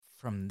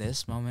from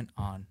this moment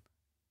on,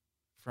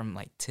 from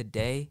like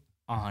today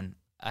on,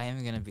 I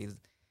am going to be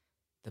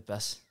the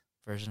best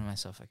version of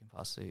myself I can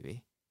possibly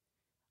be.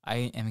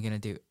 I am going to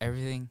do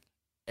everything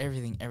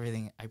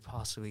I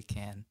possibly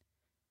can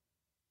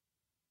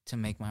to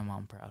make my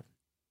mom proud.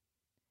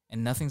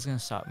 And nothing's going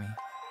to stop me.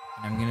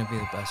 And I'm going to be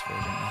the best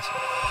version of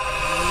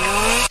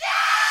myself.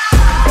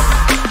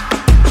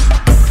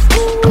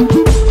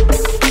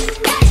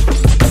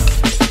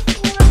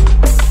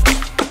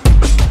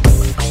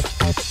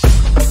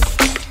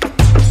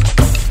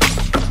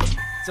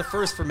 It's a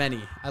first for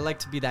many. I like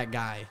to be that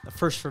guy, the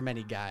first for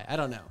many guy. I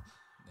don't know.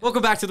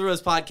 Welcome back to the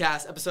Rose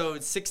Podcast,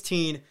 episode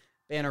 16.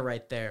 Banner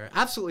right there.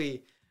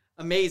 Absolutely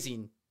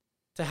amazing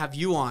to have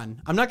you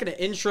on. I'm not going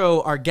to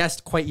intro our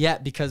guest quite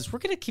yet because we're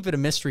going to keep it a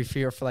mystery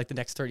for like the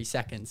next 30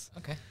 seconds.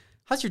 Okay.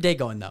 How's your day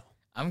going, though?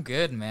 I'm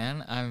good,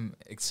 man. I'm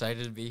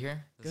excited to be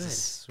here. This is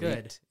sweet.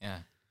 Good. Yeah.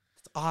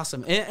 It's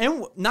awesome.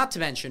 And not to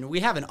mention,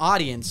 we have an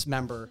audience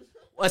member,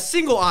 a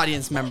single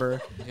audience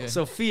member,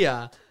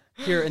 Sophia,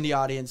 here in the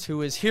audience,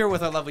 who is here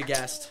with our lovely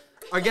guest.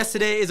 Our guest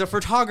today is a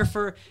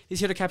photographer. He's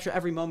here to capture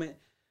every moment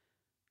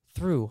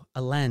through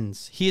a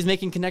lens. He is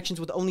making connections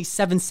with only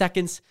 7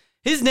 seconds.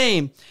 His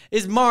name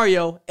is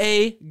Mario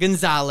A.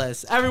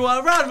 Gonzalez. Everyone,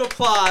 a round of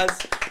applause.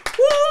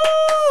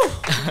 Woo!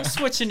 We're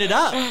switching it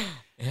up.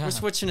 Yeah. We're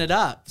switching it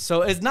up.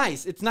 So it's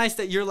nice. It's nice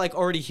that you're like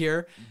already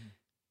here.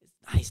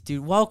 It's nice,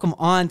 dude. Welcome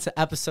on to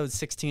episode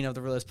 16 of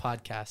the Realist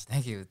Podcast.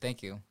 Thank you.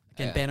 Thank you.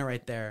 Again, banner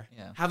right there.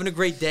 Yeah. Having a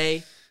great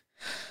day.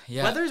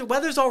 Yeah.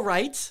 Weather's all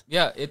right.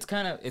 Yeah, it's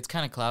kind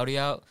of cloudy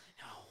out.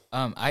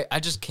 I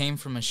just came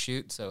from a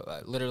shoot, so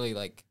I literally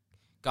like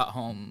got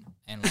home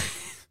and like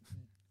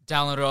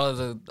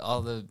downloaded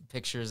all the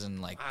pictures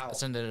and like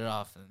sent it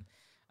off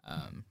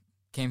and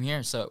came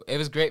here. So it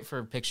was great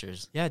for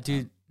pictures. Yeah,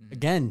 dude.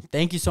 Again,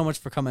 thank you so much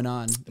for coming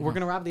on. We're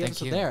gonna wrap the Thank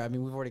episode you. there. I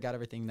mean, we've already got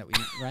everything that we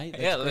need, right?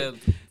 Yeah, great.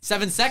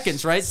 7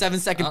 seconds, right?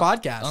 7-second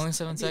podcast. only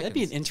 7 That'd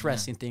be an seconds.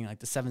 interesting thing, like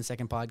the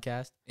 7-second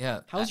podcast.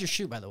 Yeah. How was your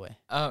shoot, by the way?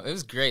 It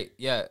was great.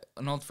 Yeah,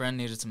 an old friend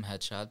needed some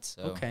headshots.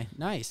 So Okay,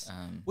 nice.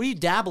 what do you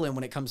dabble in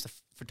when it comes to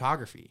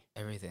photography?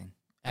 everything.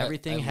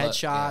 Everything,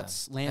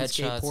 headshots,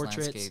 landscape, portraits.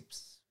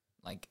 landscapes,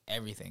 like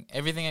everything.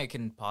 Everything I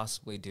can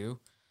possibly do,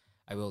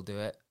 I will do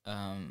it.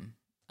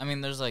 I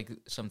mean, there's like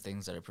some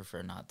things that I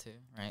prefer not to,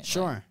 right?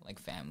 Sure. Like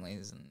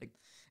families and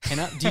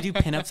Pinup? Do you do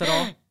pinups at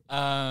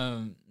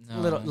all?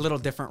 no. Little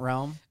different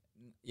realm.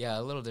 Yeah,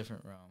 a little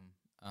different realm.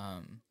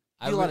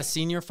 Do you do a lot of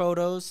senior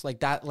photos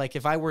like that. Like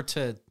if I were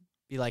to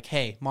be like,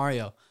 hey,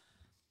 Mario,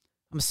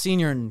 I'm a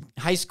senior in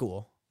high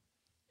school.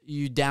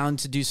 You down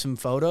to do some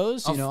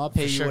photos? You know, I'll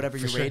pay you whatever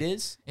your rate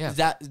is. Yeah.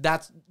 Is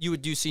that's you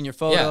would do senior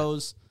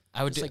photos.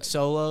 I would just do like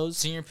solos,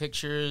 senior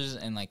pictures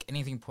and like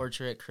anything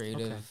portrait,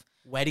 creative. Okay.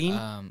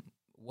 Wedding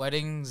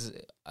Weddings,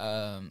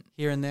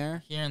 here and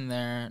there. here and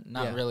there.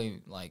 Not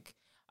really like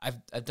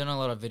I've done a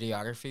lot of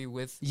videography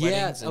with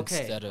Yeah, weddings okay,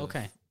 instead of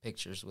okay.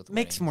 pictures with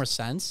Makes weddings. more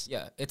sense.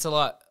 Yeah, it's a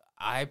lot.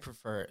 I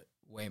prefer it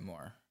way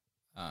more.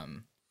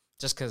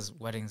 Just because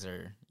weddings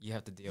are, you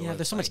have to deal with. Yeah,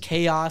 there's so much like,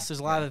 chaos. There's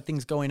a lot of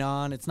things going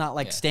on. It's not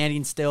like Yeah.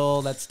 standing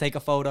still. Let's take a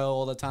photo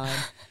all the time.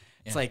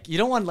 It's like you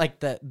don't want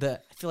like the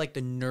I feel like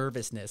the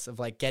nervousness of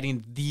like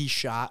getting the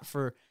shot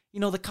for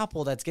the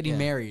couple that's getting Yeah.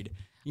 married.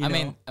 You I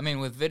know? mean,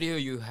 with video,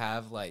 you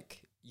have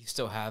like you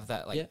still have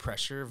that like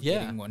pressure of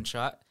getting one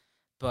shot,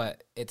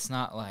 but it's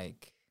not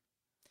like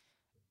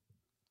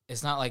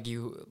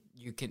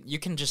you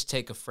can just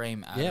take a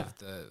frame out of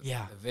the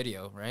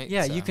video, right?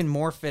 Yeah, So, you can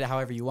morph it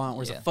however you want.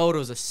 Whereas a photo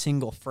is a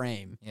single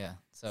frame. Yeah,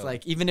 so It's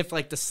like even if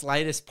like the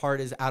slightest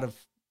part is out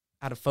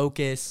of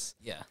focus.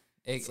 yeah,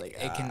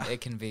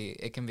 it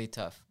can be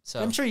tough. So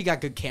I'm sure you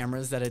got good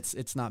cameras that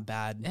it's not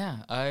bad. yeah,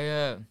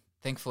 I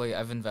thankfully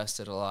I've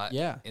invested a lot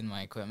Yeah. in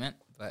my equipment,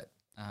 but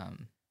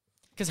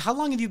Because how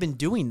long have you been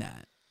doing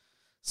that?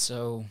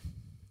 so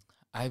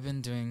I've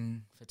been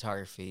doing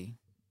photography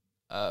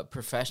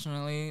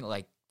professionally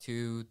like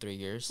 2-3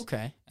 years.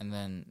 Okay. And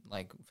then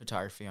like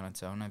photography on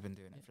its own, I've been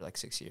doing it for like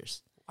 6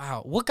 years.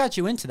 Wow. What got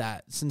you into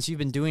that? Since you've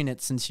been doing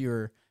it since you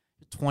were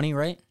 20,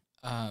 right?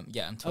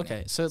 Yeah, I'm 20.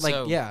 Okay. So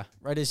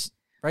right as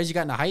you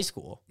got into high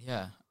school.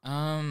 Yeah.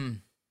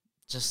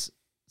 Just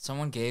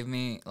someone gave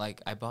me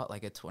like I bought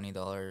like a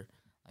 $20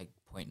 like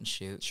point and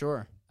shoot.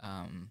 Sure.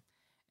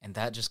 And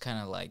that just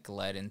kind of like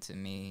led into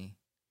me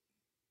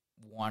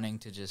wanting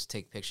to just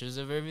take pictures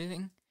of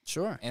everything.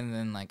 Sure. And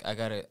then like I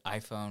got an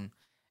iPhone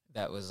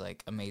that was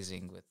like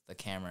amazing with the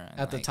camera. And,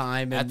 At the like,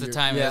 time. At the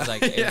time, it was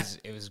like Yeah.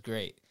 it was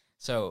great.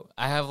 So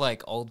I have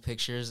like old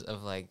pictures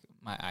of like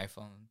my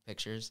iPhone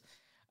pictures,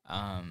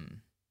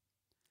 and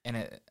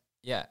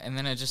and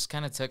then I just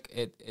kind of took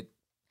it.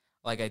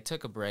 Like I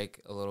took a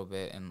break a little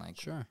bit and like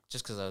Sure.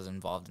 just because I was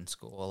involved in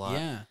school a lot.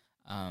 Yeah.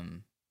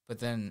 But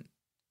then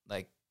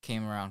like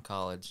came around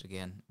college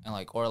again and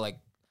like or like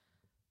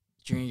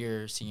junior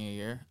year, senior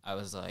year, I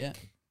was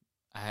like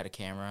I had a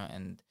camera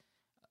and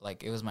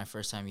like it was my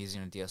first time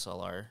using a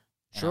DSLR.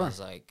 And Sure. I was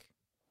like,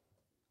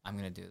 I'm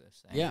gonna do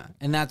this thing. Yeah,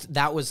 and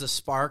that was the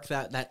spark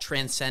that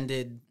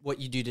transcended what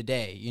you do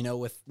today. You know,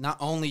 with not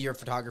only your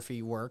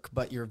photography work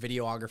but your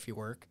videography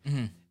work.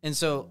 Mm-hmm. And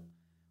so,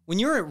 when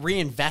you're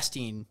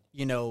reinvesting,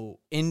 you know,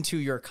 into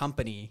your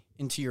company,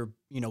 into your,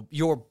 you know,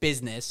 your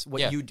business,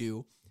 what you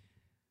do,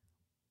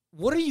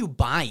 what are you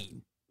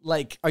buying?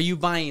 Like, are you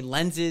buying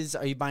lenses?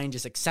 Are you buying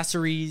just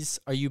accessories?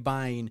 Are you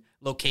buying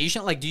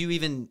location? Like, do you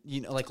even,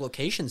 you know, like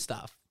location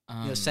stuff?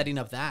 You know, setting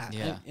up that.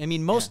 Yeah. I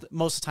mean, most of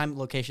the time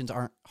locations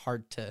aren't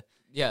hard to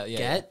get.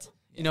 Yeah.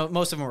 You know,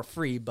 most of them are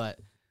free, but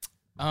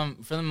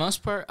for the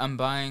most part, I'm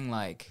buying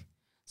like,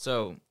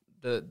 so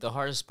the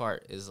hardest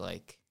part is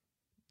like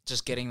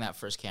just getting that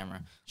first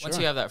camera. Sure. Once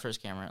you have that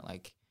first camera,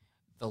 like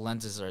the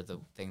lenses are the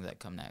thing that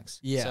come next.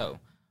 Yeah. So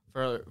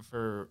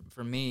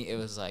for me, it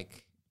was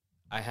like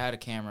I had a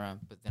camera,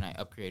 but then I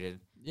upgraded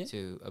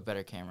to a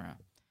better camera,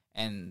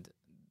 and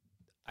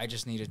I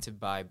just needed to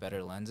buy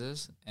better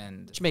lenses,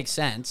 and which makes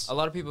sense. a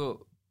lot of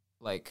people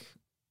like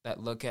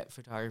that look at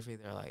photography,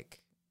 they're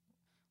like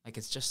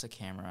it's just a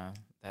camera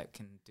that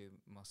can do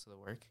most of the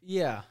work.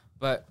 Yeah.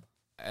 But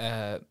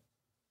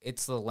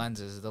it's the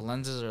lenses. The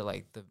lenses are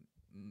like the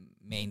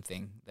main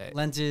thing that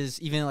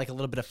Lenses, even like a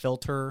little bit of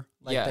filter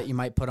that you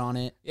might put on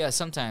it. Yeah,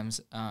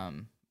 sometimes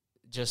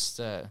just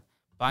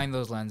buying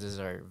those lenses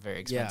are very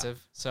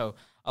expensive. So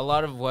a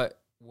lot of what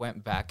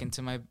went back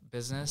into my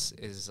business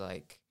is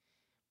like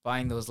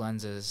buying those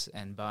lenses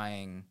and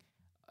buying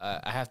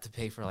I have to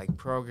pay for like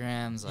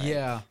programs, like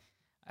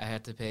I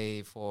had to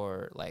pay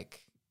for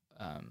like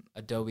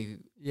Adobe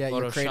your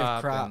Photoshop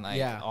creative crop, and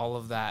like all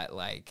of that,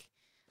 like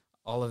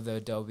all of the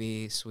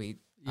Adobe suite.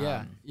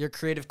 Your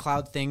creative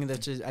cloud thing.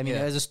 That's just, I mean,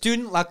 as a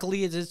student,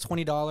 luckily it is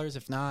 $20.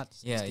 If not,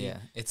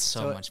 it's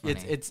so much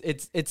money.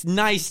 It's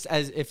nice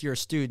as if you're a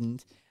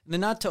student. And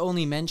then not to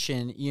only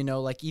mention, you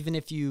know, like even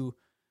if you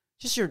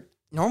just your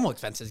normal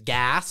expenses,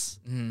 gas,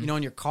 you know,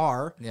 in your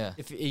car. Yeah.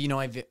 If you know,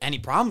 if you have any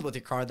problems with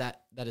your car,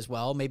 that as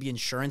well. Maybe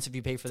insurance if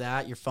you pay for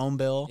that, your phone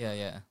bill.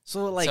 Yeah.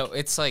 So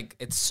it's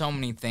so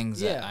many things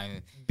that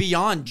I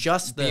beyond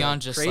just the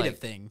creative like,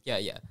 thing.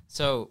 Yeah.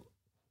 So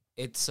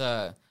it's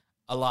a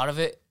lot of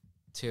it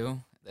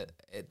too.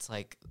 It's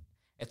like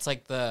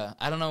the,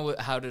 I don't know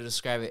how to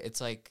describe it.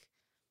 It's like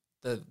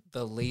the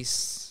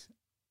least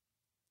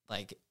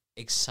like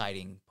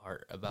exciting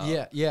part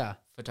about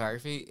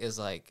photography is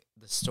like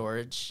the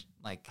storage,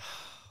 like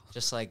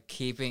just like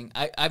keeping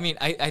I mean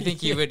I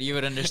think you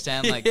would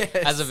understand, like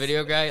as a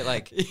video guy,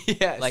 like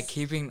like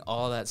keeping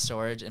all that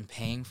storage and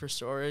paying for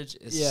storage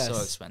is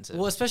so expensive.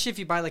 Well, especially if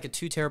you buy like a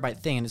 2 terabyte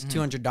thing and it's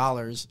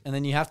 $200, and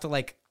then you have to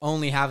like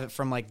only have it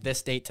from like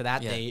this date to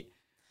that date,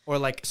 or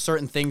like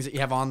certain things that you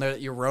have on there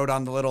that you wrote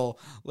on the little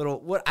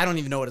what, I don't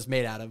even know what it's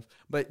made out of,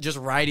 but just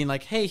writing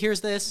like, hey,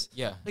 here's this.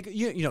 Yeah. Like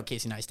you know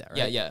Casey Neistat,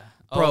 right? Yeah.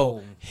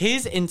 Bro,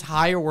 his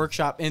entire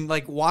workshop and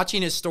like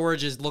watching his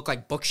storages look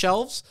like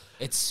bookshelves.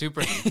 It's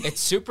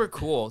super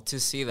cool to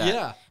see that.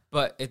 Yeah.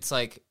 But it's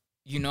like,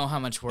 you know how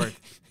much work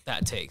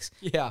that takes.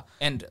 Yeah.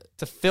 And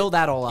to fill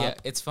that all up. Yeah,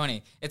 it's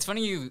funny. It's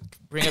funny you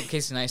bring up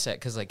Casey Neistat,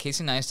 because like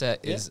Casey Neistat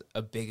is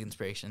a big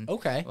inspiration.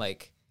 Okay.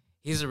 Like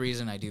he's the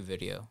reason I do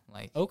video.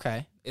 Like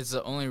it's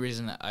the only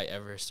reason that I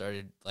ever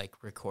started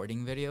like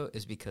recording video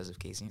is because of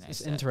Casey Neistat.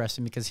 It's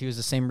interesting because he was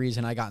the same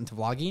reason I got into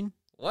vlogging.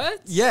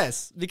 What?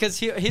 Yes, because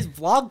his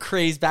vlog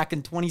craze back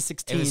in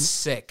 2016. It was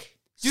sick.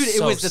 Dude,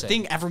 it was the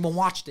thing. Everyone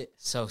watched it.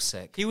 So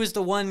sick. He was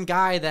the one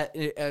guy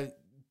that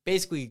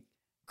basically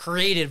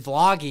created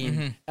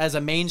vlogging as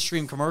a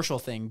mainstream commercial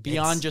thing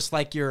beyond just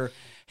like your,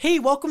 hey,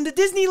 welcome to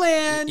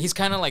Disneyland. He's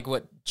kind of like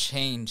what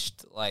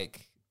changed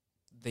like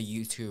the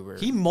YouTuber.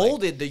 He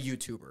molded the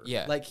YouTuber.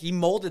 Yeah. Like he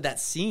molded that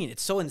scene.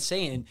 It's so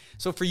insane. And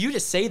so for you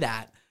to say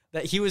that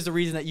he was the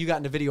reason that you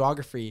got into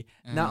videography,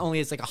 not only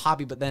as like a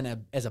hobby, but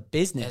then as a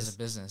business. As a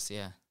business,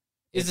 yeah.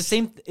 It's the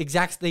same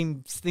exact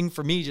thing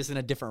for me, just in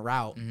a different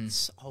route.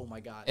 Oh my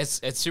God.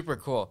 It's super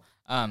cool.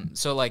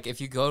 So like if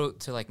you go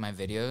to like my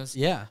videos,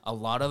 a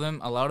lot of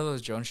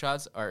those drone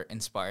shots are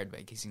inspired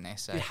by Casey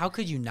Neistat. Dude, how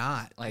could you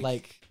not?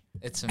 Like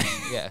it's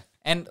amazing.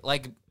 And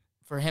like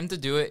for him to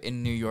do it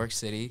in New York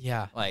City,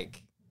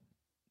 like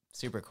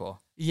super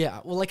cool. Yeah.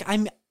 Well, like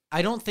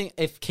I don't think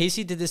if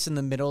Casey did this in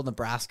the middle of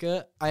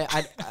Nebraska,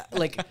 I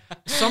like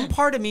some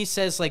part of me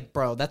says like,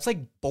 bro, that's like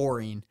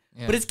boring.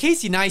 Yeah. But it's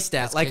Casey Neistat.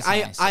 That's like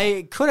Casey Neistat.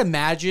 I could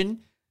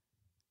imagine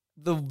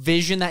the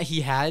vision that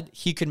he had.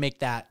 He could make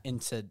that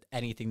into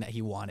anything that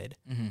he wanted.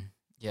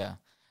 Yeah.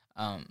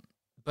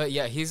 But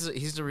yeah, he's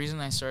the reason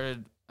I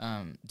started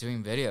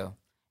doing video.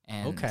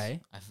 And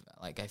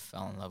I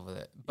fell in love with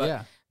it.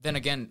 But then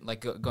again,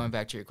 like going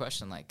back to your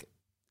question, like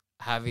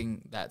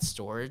having that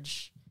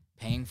storage,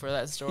 paying for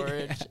that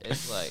storage,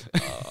 it's like,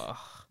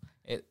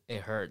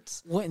 it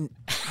hurts.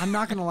 I'm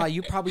not gonna lie,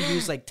 you probably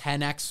use like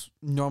 10x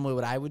normally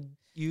what I would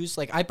use.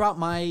 Like I brought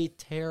my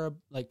 2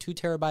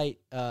 terabyte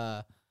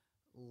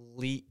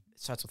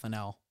starts with an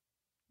L.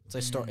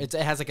 It's a it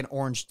has like an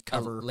orange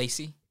cover.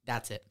 Lacy.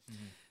 That's it.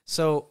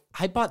 So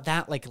I bought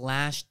that like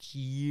last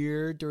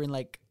year during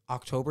like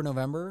October,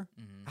 November.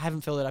 I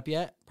haven't filled it up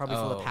yet. Probably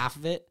filled up half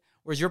of it.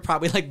 Whereas you're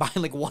probably like buying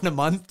like one a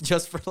month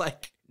just for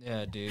like.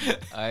 Yeah, dude.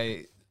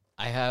 I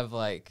have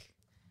like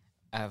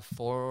I have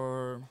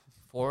four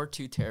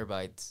 2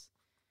 terabytes.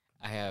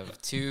 I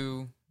have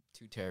two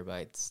 2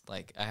 terabytes.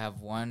 Like I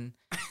have one.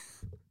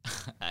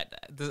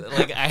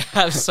 I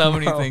have so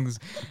many things,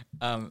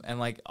 and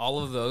like all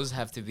of those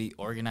have to be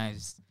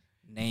organized,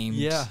 named.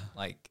 Yeah.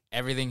 Like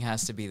everything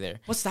has to be there.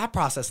 What's that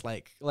process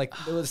like? Like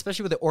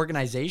especially with the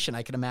organization,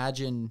 I can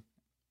imagine.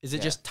 Is it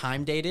Yeah. just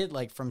time dated,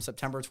 like from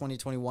September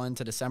 2021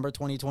 to December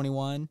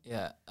 2021?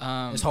 Yeah.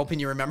 Just hoping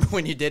you remember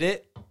when you did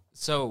it.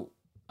 So,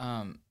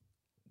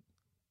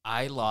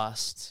 I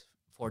lost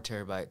 4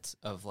 terabytes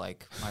of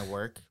like my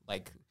work,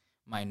 like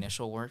my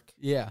initial work.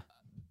 Yeah.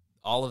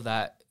 All of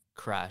that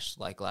crashed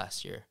like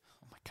last year.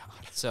 Oh my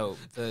god. So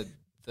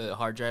the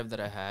hard drive that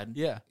I had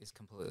Yeah. is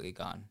completely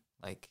gone.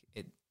 Like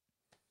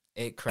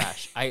it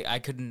crashed. I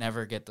could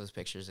never get those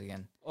pictures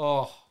again.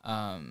 Oh.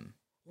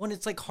 When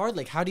it's like hard,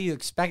 like how do you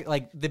expect?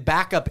 Like the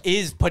backup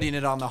is putting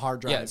it on the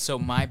hard drive. Yeah. So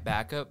my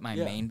backup, my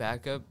Yeah. main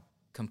backup,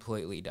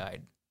 completely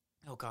died.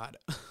 Oh god.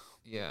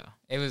 Yeah.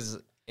 It was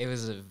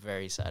a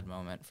very sad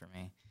moment for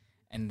me.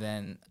 And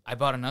then I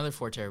bought another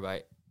 4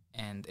 terabyte,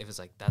 and it was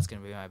like that's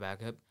gonna be my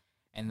backup.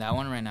 And that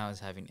one right now is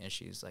having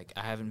issues. Like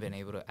I haven't been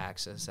able to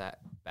access that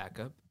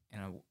backup in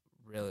a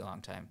really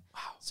long time.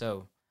 Wow.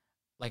 So,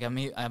 like I'm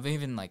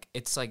even like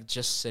it's like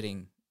just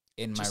sitting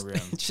in my room,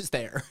 It's just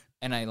there.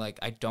 and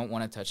I don't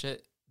want to touch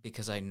it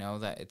because I know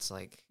that it's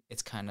like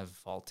it's kind of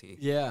faulty.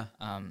 Yeah.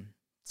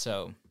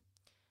 So.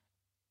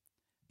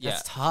 Yeah.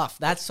 That's tough.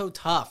 That's so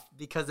tough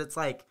because it's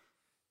like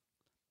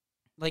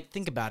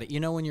think about it. You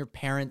know when your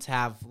parents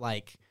have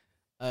like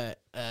a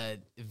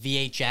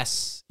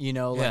VHS, you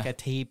know, like Yeah. a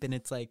tape, and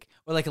it's like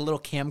or like a little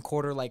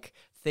camcorder like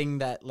thing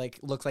that like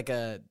looks like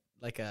a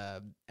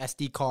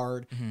SD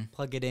card. Mhm.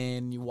 Plug it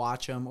in, you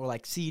watch them, or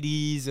like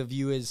CDs of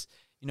you as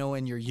you know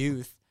in your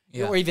youth,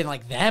 Yeah. or even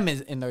like them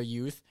as in their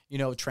youth, you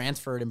know,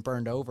 transferred and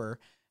burned over.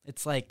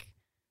 It's like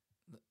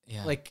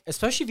Yeah. like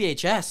especially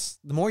VHS.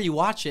 The more you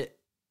watch it,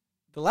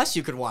 the less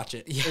you could watch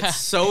it. Yeah. It's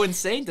so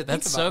insane to think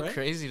That's about, so right?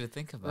 crazy to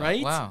think about.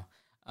 Right? Wow.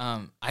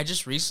 I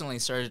just recently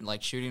started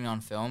like shooting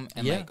on film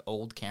and Yeah. like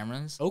old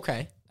cameras.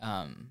 Okay.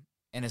 And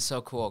it's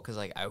so cool because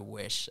like I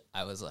wish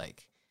I was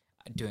like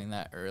doing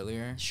that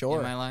earlier Sure.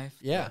 in my life.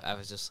 Yeah. But I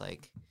was just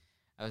like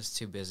I was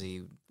too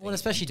busy. Well, and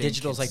especially doing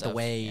digital's kid like the stuff.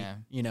 way, Yeah.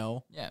 you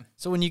know. Yeah.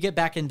 So when you get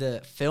back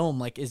into film,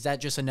 like is that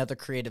just another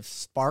creative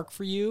spark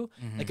for you?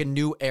 Mhm. Like a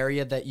new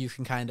area that you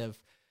can kind of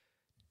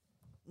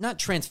not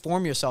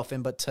transform yourself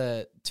in, but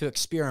to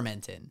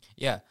experiment in.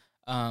 Yeah.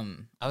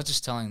 I was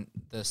just telling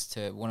this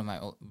to one of my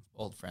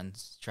old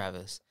friends,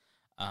 Travis.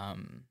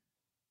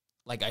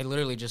 Like I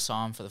literally just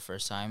saw him for the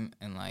first time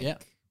in like Yeah.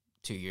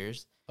 2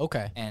 years,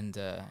 Okay. and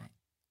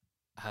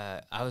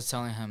I was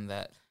telling him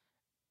that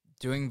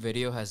doing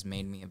video has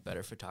made me a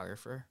better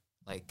photographer.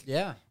 Like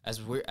Yeah.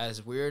 as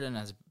weird and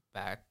as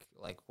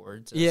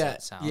backwards as Yeah.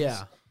 it sounds.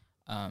 Yeah.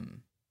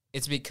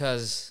 It's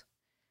because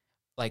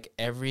like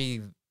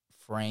every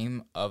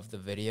frame of the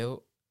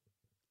video,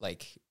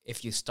 like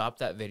if you stop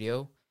that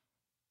video,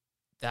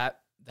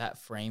 that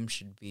frame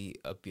should be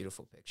a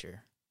beautiful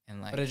picture.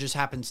 And like But it just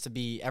happens to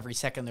be every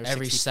second there's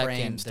every 60 second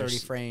frames, 30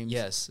 there's- frames.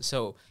 Yes.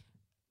 So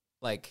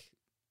like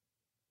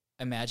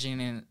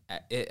imagining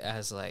it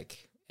as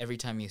like every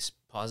time you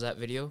pause that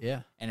video,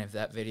 Yeah. and if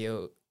that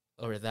video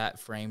or that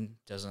frame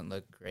doesn't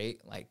look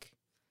great, like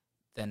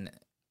then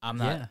I'm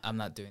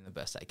not doing the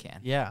best I can.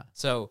 Yeah.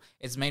 So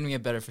it's made me a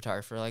better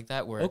photographer like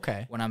that, where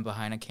Okay. when I'm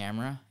behind a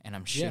camera and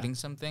I'm Yeah. shooting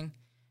something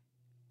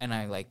and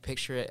I like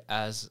picture it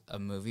as a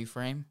movie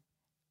frame,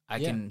 I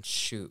Yeah. can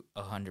shoot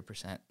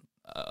 100%,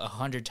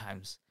 100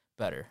 times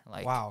better.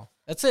 Like, Wow.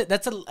 That's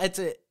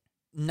a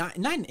not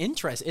an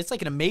interest. It's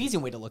like an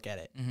amazing way to look at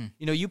it. Mhm.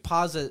 You know, you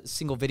pause a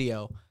single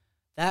video,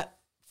 that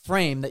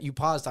frame that you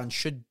paused on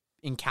should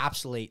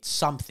encapsulate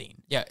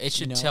something. yeah, it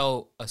should know?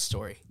 tell a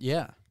story.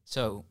 Yeah.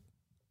 So,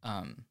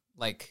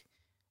 like,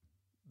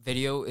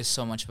 video is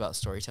so much about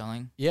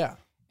storytelling, Yeah.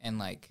 and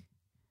like,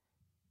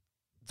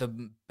 the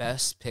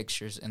best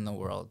pictures in the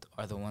world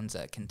are the ones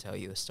that can tell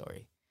you a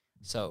story.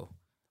 So,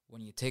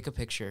 when you take a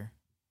picture,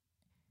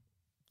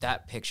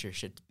 that picture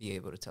should be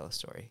able to tell a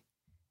story,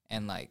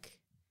 and like,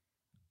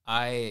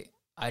 I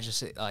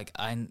just like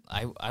I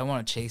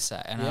want to chase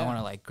that, and I Yeah. want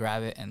to like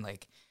grab it and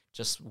like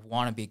just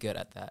want to be good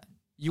at that.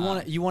 You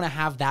want to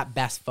have that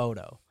best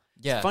photo.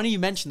 Yeah. Funny you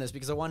mentioned this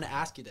because I wanted to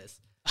ask you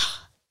this.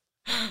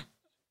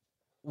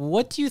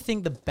 What do you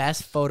think the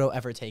best photo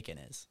ever taken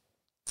is?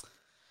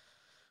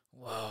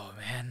 Whoa,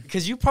 man.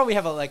 Because you probably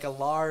have a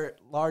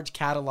large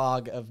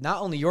catalog of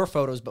not only your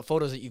photos, but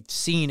photos that you've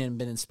seen and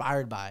been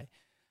inspired by.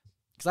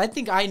 Because I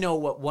think I know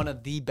what one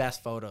of the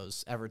best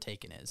photos ever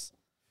taken is.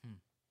 And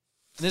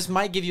this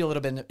might give you a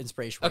little bit of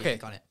inspiration. What do you Okay.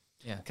 think on it?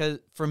 Yeah. Because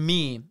for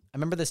me, I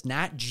remember this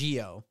Nat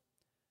Geo,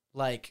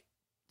 like,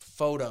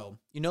 photo.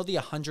 You know the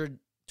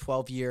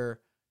 112-year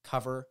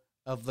cover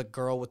of the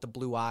girl with the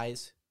blue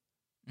eyes?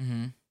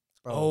 Mm-hmm.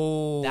 Bro,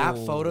 Oh, that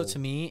photo to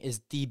me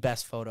is the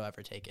best photo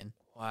ever taken.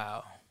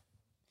 Wow.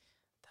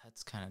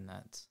 That's kind of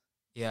nuts.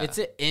 Yeah. It's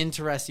an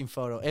interesting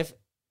photo. If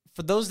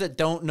for those that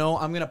don't know,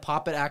 I'm gonna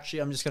pop it. Actually,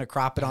 I'm just gonna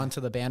crop it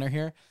onto the banner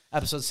here.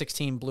 Episode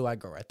 16, blue-eyed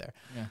girl, right there.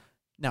 Yeah.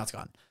 Now it's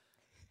gone.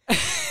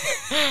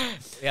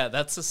 Yeah,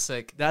 that's a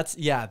sick.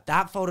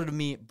 That photo to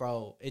me,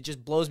 bro, it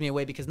just blows me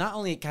away because not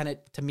only it kind of,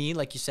 to me,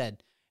 like you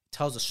said,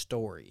 tells a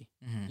story,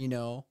 you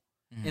know,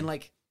 and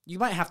like you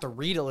might have to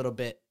read a little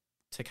bit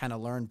to kind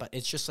of learn, but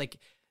it's just like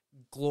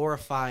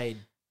glorified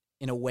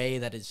in a way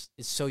that is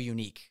so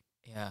unique.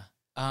 Yeah.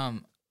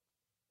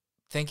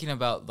 Thinking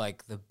about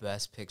like the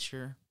best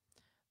picture,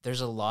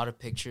 there's a lot of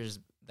pictures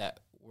that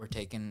were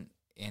taken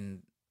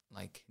in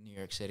like New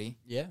York City.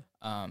 Yeah.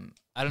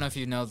 I don't know if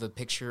you know the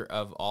picture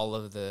of all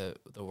of the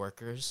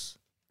workers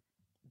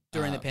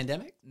During the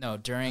pandemic? No,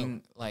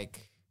 during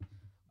like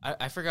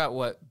I forgot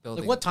what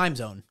building. Like what time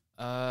zone?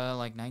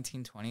 Like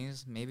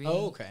 1920s maybe.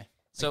 Oh, okay.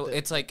 So like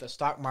it's like the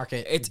stock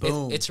market.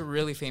 It's a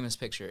really famous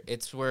picture.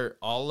 It's where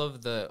all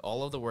of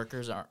the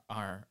workers are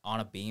on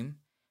a beam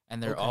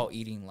and they're all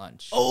eating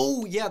lunch.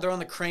 Oh yeah, they're on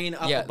the crane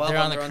up above. They're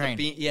on them, the crane.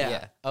 beam.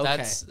 Yeah.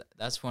 Okay.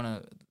 That's one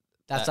of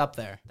that's up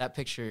there. That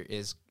picture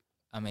is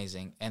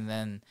amazing. And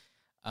then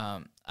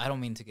I don't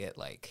mean to get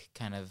like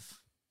kind of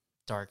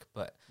dark,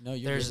 but no,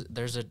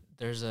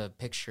 there's a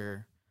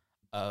picture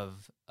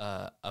of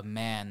a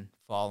man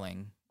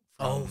falling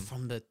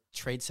from the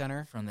Trade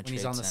Center when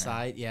he's on the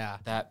side. Yeah,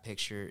 that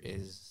picture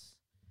is.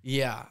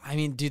 Yeah, I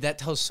mean, dude, that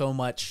tells so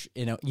much.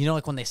 You know,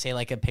 like when they say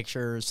like a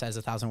picture says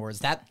 1,000 words.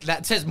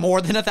 That says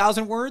more than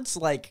 1,000 words.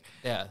 Like,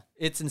 yeah,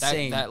 it's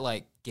insane. That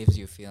like gives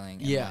you a feeling.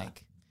 And yeah.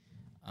 Like,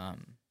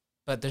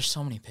 but there's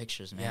so many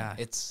pictures, man.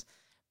 Yeah.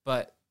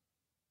 But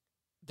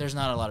there's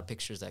not a lot of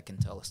pictures that can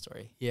tell a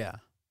story. Yeah.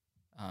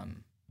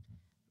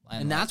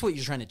 And that's what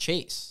you're trying to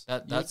chase.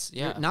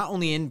 You're not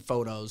only in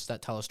photos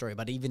that tell a story,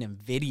 but even in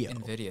video. In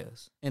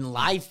videos. In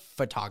live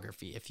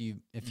photography, if you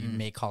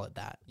may call it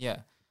that. Yeah.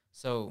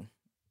 So,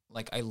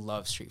 like, I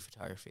love street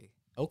photography.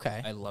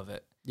 Okay. I love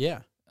it. Yeah.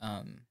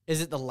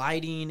 Is it the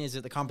lighting? Is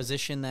it the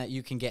composition that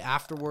you can get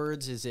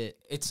afterwards? Is it?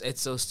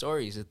 It's those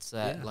stories. It's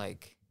that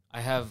like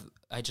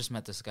I just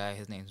met this guy.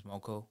 His name's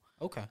Moko.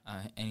 Okay.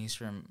 And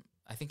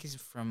I think he's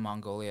from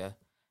Mongolia.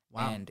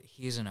 Wow. And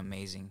he's an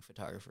amazing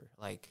photographer.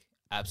 Like,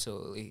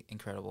 absolutely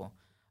incredible.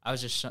 I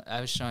was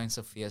showing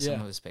Sophia some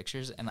of his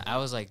pictures, and I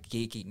was like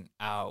geeking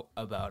out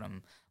about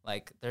him.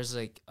 Like, there's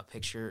like a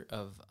picture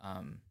of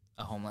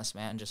a homeless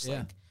man just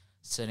like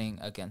sitting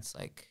against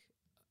like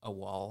a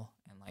wall,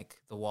 and like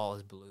the wall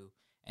is blue,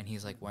 and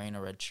he's like wearing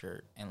a red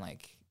shirt, and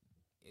like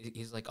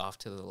he's like off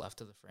to the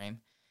left of the frame,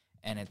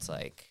 and it's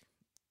like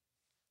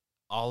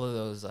all of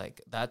those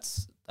like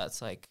that's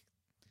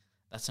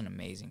an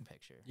amazing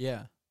picture.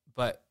 Yeah,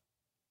 but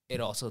it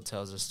also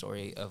tells a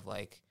story of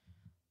like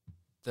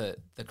the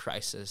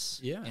crisis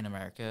in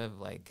America of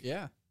like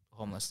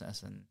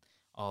homelessness and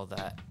all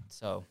that.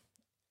 So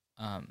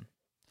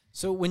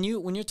so when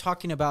you're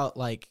talking about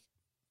like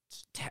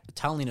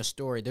telling a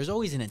story, there's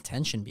always an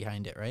intention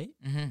behind it, right?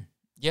 Mm-hmm.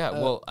 Yeah.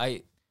 Well,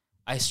 I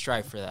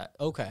strive for that.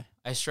 Okay.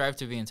 I strive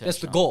to be intentional. That's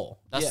the goal.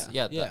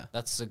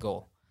 That's the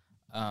goal.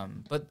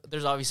 But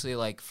there's obviously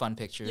like fun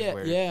pictures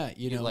where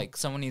you know, like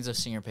someone needs a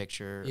singer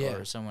picture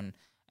or someone,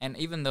 and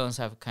even those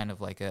have kind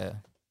of like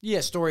a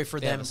story for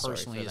them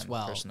personally as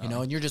well. You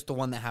know, and you're just the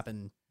one that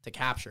happened to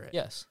capture it.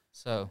 Yes.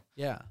 So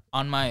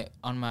on my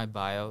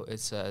bio it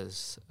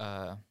says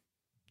I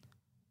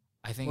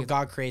think what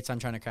God creates, I'm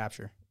trying to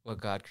capture. What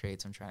God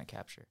creates, I'm trying to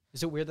capture.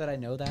 Is it weird that I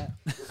know that?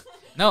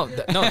 No,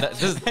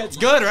 it's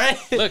good, right?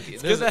 Look,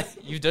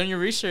 you've done your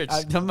research.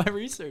 I've done my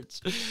research.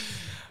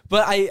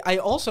 But I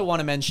also want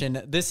to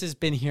mention, this has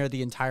been here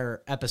the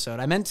entire episode.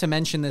 I meant to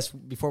mention this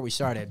before we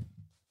started.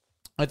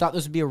 I thought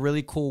this would be a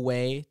really cool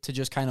way to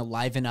just kind of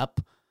liven up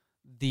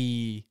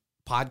the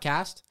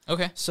podcast.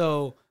 Okay.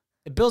 So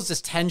it builds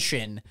this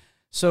tension.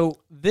 So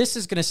this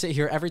is going to sit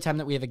here every time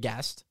that we have a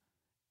guest.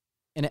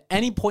 And at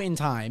any point in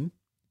time,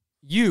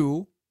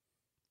 you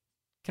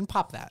can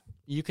pop that.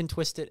 You can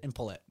twist it and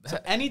pull it. So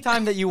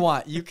anytime that you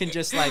want, you can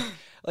just like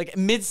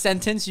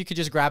mid-sentence, you could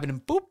just grab it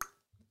and boop,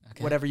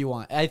 whatever you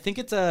want. I think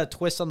it's a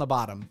twist on the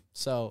bottom.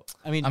 So,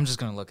 I mean, I'm just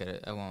going to look at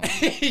it. I won't.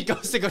 He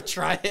goes to go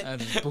try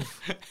it.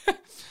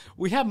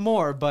 We have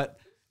more, but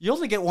you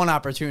only get one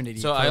opportunity.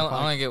 So I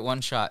only get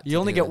one shot. You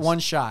only get one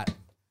shot.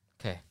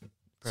 Okay.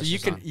 So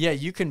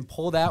you can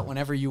pull that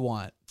whenever you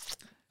want.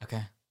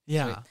 Okay.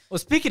 Yeah. Sweet. Well,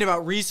 speaking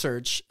about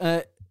research,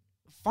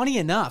 funny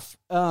enough,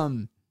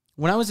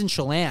 when I was in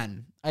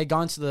Chelan, I had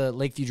gone to the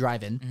Lakeview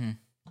Drive-In,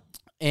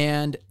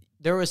 and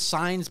there was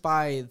signs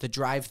by the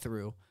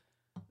drive-through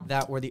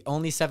that were the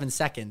only 7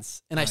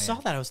 seconds. And I saw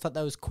that. I thought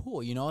that was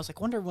cool. You know, I was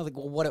like, wondering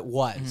what it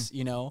was,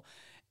 you know?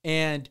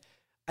 And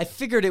I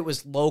figured it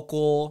was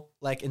local,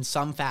 like in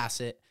some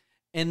facet.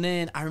 And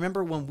then I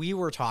remember when we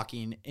were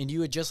talking and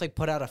you had just like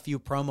put out a few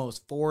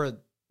promos for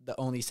the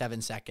only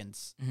 7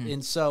 seconds.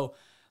 And so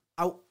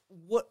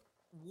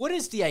what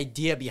is the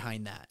idea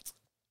behind that?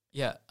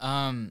 Yeah.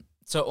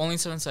 So Only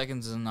 7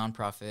 Seconds is a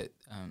nonprofit.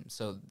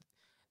 So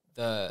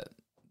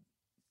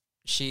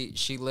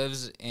she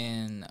lives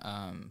in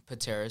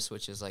Pateros,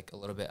 which is like a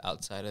little bit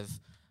outside of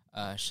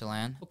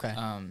Chelan. Okay.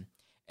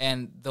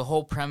 And the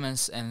whole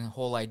premise and the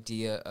whole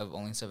idea of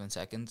Only 7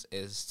 Seconds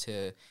is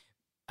to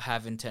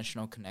have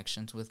intentional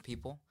connections with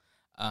people.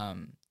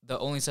 The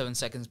Only 7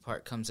 Seconds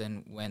part comes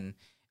in when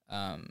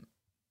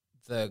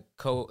the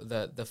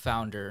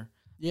founder,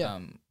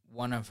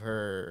 one of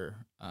her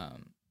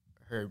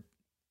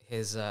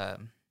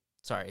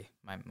sorry,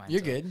 my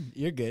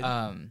You're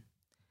good.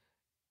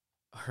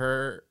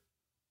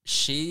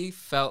 She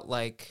felt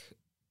like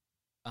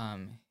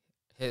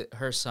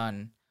her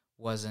son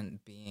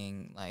wasn't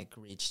being like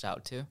reached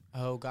out to.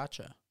 Oh,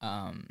 gotcha.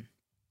 And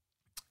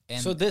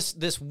so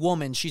this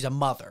woman, she's a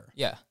mother.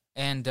 Yeah.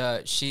 And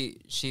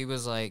she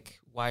was like,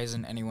 why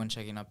isn't anyone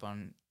checking up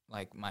on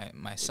like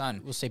my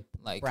son? We'll say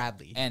like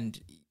Bradley. And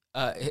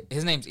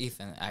his name's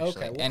Ethan, actually.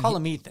 Okay, we'll and call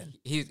him Ethan.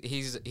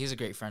 He's a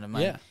great friend of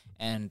mine. Yeah.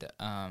 And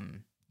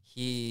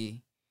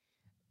he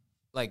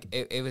like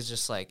it was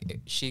just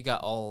like she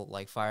got all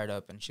like fired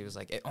up, and she was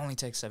like, it only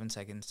takes 7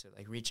 seconds to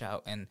like reach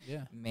out and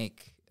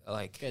make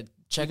like Good.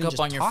 check Even up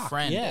just on your talk,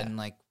 friend yeah. and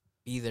like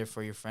be there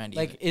for your friend.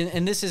 Like,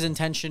 and this is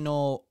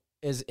intentional.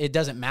 Is it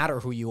doesn't matter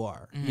who you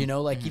are, you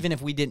know, like even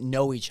if we didn't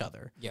know each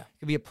other, it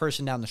could be a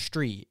person down the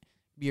street,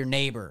 be your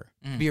neighbor,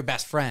 be your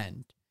best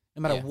friend.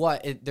 No matter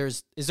what,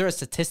 is there a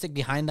statistic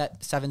behind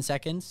that 7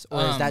 seconds,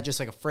 or is that just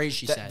like a phrase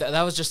she said?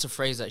 That was just a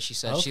phrase that she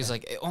said. Okay. She's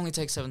like, it only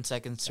takes 7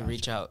 seconds to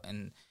reach out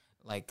and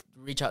like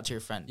reach out to your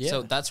friend. Yeah.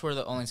 So that's where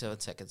the Only 7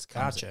 Seconds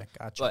comes in.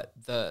 Gotcha. But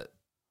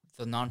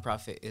the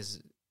nonprofit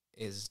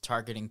is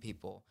targeting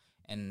people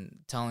and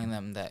telling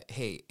them that,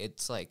 hey,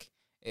 it's like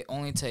it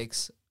only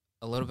takes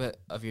a little bit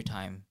of your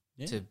time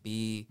to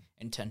be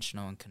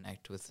intentional and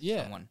connect with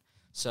someone.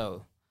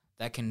 So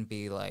that can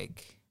be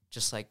like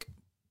just like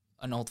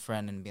an old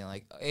friend and being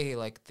like, hey,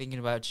 like thinking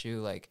about you,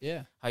 like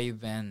how you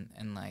been,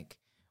 and like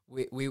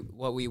we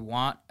what we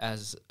want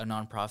as a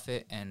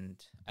nonprofit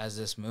and as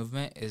this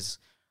movement is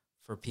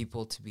for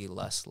people to be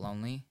less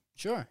lonely.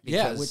 Sure.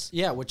 Because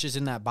Which is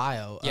in that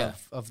bio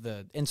of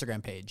the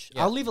Instagram page.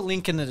 Yeah. I'll leave a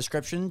link in the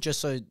description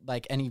just so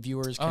like any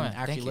viewers can Thank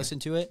actually you. listen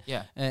to it.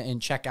 Yeah.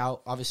 And check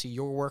out obviously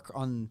your work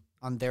on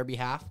their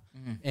behalf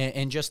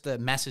and just the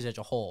message as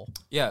a whole.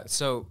 Yeah.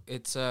 So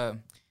it's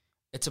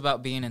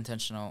about being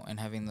intentional and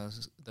having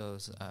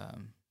those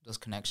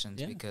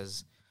connections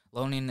because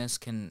loneliness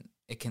can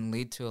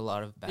lead to a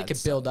lot of bad. It can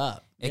stuff. build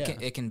up.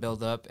 It can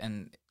build up,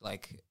 and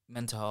like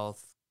mental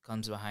health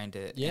comes behind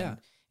it. Yeah. And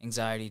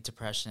anxiety,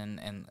 depression,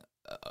 and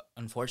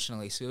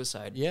unfortunately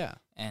suicide. Yeah.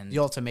 And the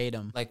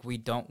ultimatum. like we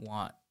don't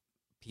want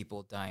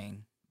people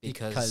dying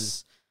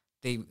because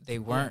they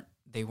weren't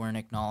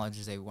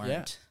acknowledged. They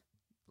weren't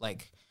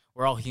like,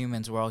 we're all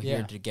humans. We're all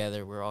here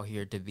together. We're all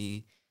here to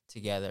be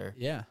together.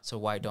 Yeah. So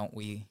why don't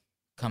we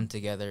come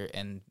together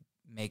and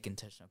make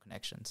intentional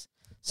connections?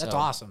 That's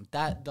awesome.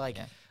 That like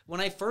when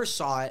I first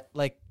saw it,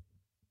 like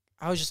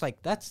I was just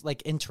like, that's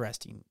like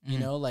interesting. You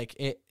know, like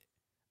it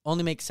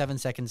only makes 7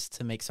 seconds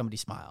to make somebody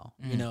smile.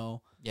 You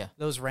know,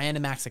 those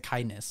random acts of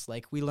kindness.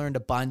 Like we learned a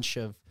bunch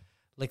of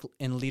like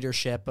in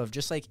leadership of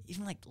just like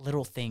even like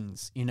little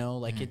things. You know,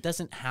 like it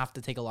doesn't have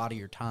to take a lot of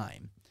your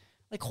time.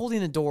 Like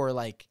holding the door.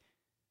 Like,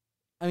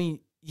 I mean,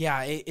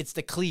 it's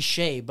the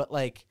cliche, but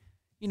like,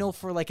 you know,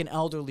 for like an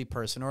elderly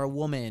person or a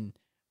woman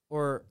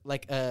or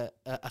like a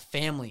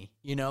family,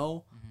 you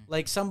know,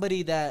 like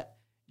somebody that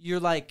you're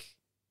like,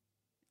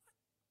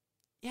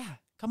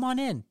 come on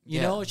in,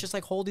 you know, it's just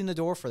like holding the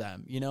door for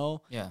them, you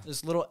know,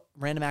 this little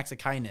random acts of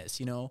kindness,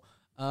 you know,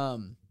 I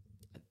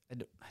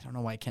don't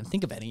know why I can't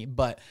think of any,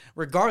 but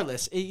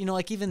regardless, you know,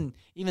 like even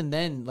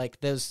then, like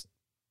those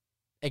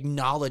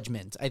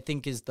acknowledgement, I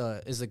think is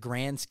the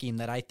grand scheme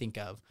that I think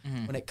of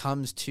when it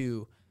comes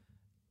to,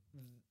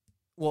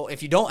 well,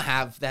 if you don't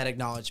have that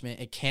acknowledgement,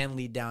 it can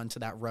lead down to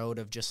that road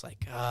of just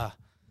like,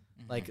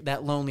 like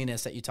that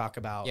loneliness that you talk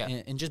about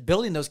and just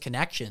building those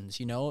connections,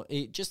 you know,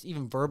 it just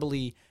even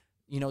verbally,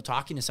 you know,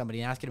 talking to somebody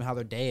and asking them how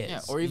their day is.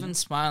 Yeah, or even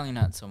smiling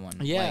at someone.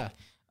 Yeah.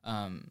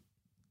 Like,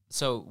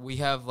 so we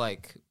have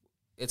like,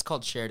 it's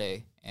called Share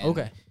Day.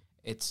 And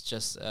it's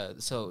just,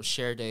 so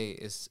Share Day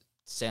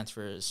stands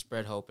for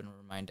Spread Hope and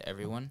Remind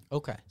Everyone.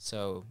 Okay.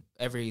 So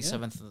every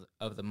 7th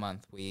of the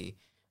month,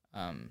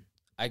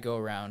 I go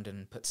around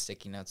and put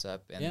sticky notes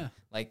up and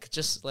like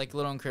just like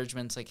little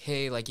encouragements, like,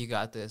 hey, like you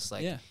got this,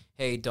 like,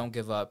 hey, don't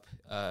give up,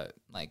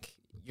 like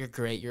you're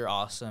great, you're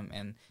awesome,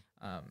 and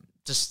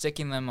just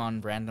sticking them on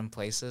random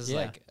places.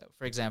 Like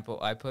for example,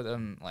 I put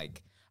them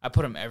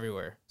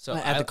everywhere. So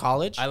at the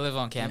college, I live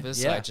on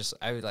campus, so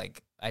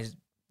I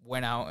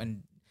went out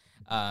and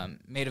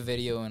made a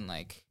video and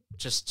like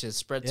just to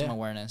spread some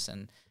awareness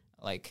and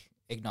like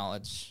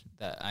acknowledge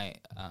that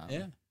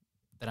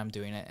that I'm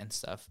doing it and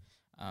stuff.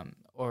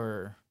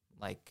 Or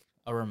like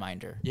a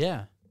reminder.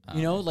 Yeah.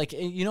 You know, like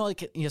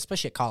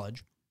especially at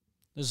college,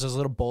 there's those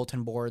little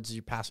bulletin boards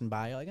you're passing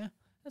by. You're like,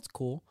 that's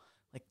cool.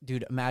 Like,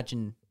 dude,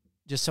 imagine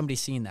just somebody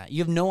seeing that. You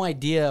have no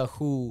idea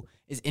who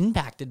is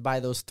impacted by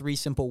those 3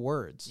 simple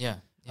words. Yeah.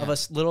 Of a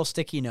little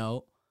sticky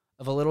note,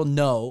 of a little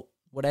note,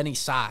 any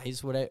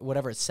size,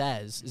 whatever it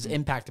says, is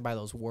impacted by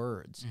those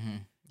words.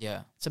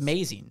 Yeah. It's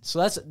amazing. So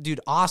that's, dude,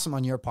 awesome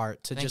on your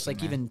part to Thank just you, like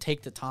man. even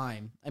take the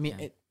time. I mean,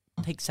 Yeah. it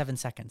takes 7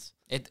 seconds.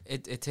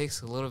 It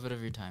takes a little bit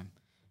of your time.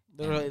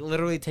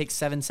 Literally takes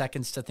 7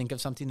 seconds to think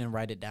of something and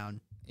write it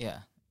down. Yeah.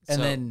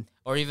 And then,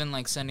 or even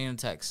like sending a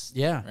text.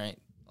 yeah, Right.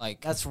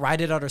 Like that's right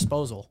at our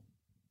disposal.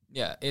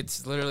 yeah,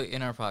 it's literally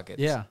in our pockets.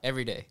 Yeah.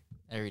 Every day.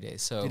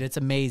 So Dude, it's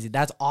amazing.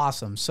 That's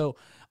awesome. So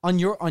on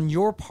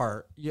your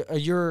part,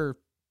 you're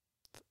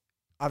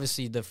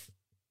obviously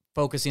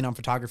focusing on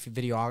photography,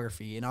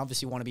 videography, and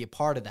obviously want to be a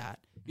part of that,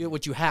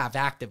 which you have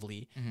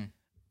actively. mm-hmm.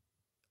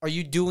 Are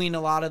you doing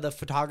a lot of the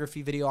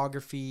photography,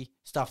 videography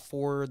stuff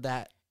for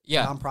that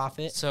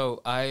nonprofit?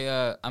 So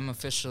I'm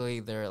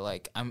officially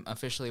I'm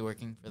officially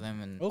working for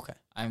them, and Okay.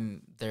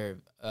 I'm their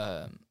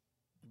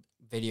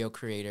video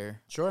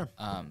creator. Sure.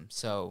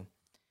 So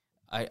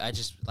I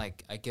just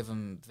like I give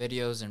them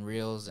videos and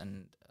reels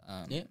and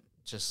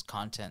just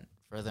content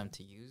for them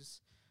to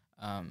use.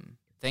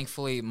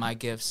 Thankfully, my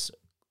gifts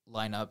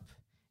line up,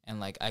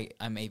 and like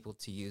I'm able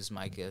to use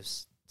my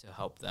gifts to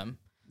help them.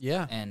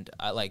 Yeah. And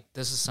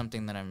this is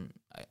something that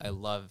I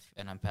love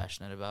and I'm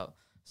passionate about.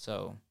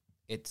 So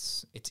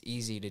it's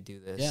easy to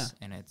do this. Yeah.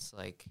 And it's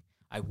like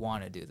I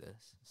want to do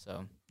this.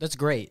 So that's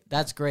great.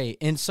 That's great.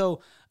 And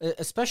so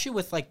especially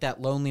with like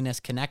that loneliness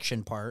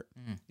connection part,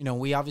 you know,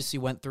 we obviously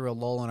went through a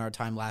lull in our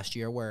time last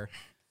year where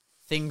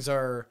things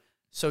are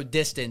so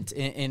distant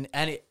in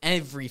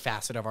every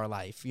facet of our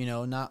life, you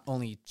know, not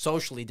only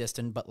socially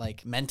distant, but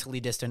like mentally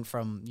distant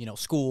from, you know,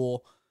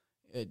 school,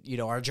 you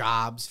know, our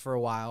jobs for a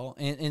while.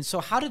 And so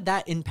how did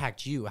that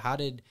impact you? How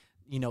did,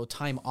 you know,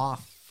 time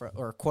off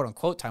or quote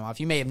unquote time off?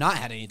 You may have not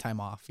had any time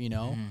off, you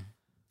know?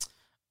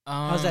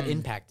 How has that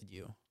impacted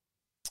you?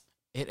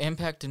 It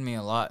impacted me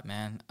a lot,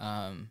 man.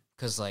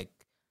 'Cause like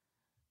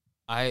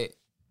it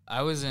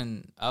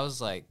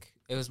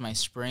was my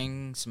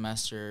spring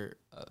semester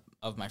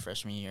of my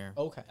freshman year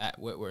at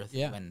Whitworth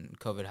when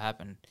COVID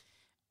happened.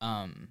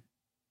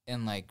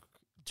 And like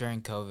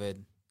during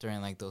COVID,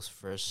 during like those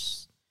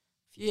first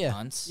few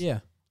months,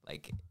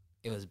 like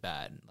it was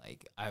bad.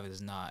 Like I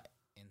was not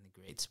in the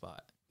great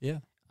spot. Yeah.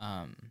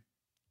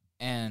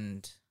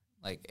 And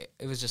like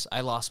it was just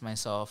I lost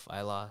myself.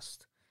 I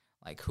lost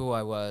like who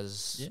I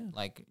was. Yeah.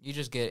 Like you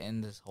just get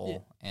in this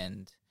hole,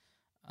 and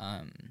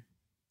I'm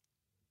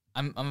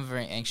a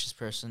very anxious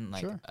person.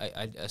 Like Sure.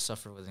 I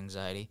suffer with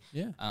anxiety.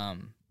 Yeah.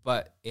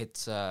 But it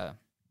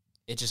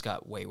just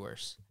got way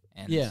worse.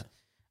 And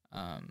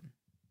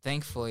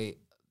thankfully,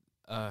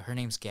 her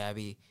name's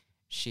Gabby.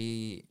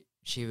 She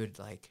would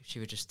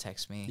just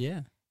text me.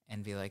 Yeah.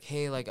 And be like,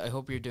 hey, like I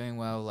hope you're doing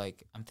well.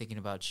 Like I'm thinking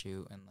about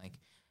you. And like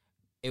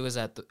it was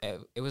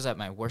at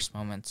my worst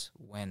moments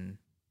when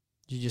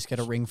you just get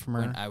a ring from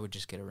her. When I would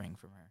just get a ring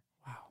from her.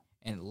 Wow.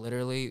 And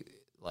literally,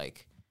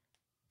 like,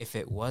 if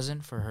it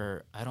wasn't for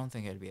her, I don't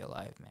think I'd be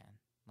alive, man.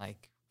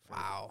 Like,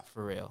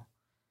 for real.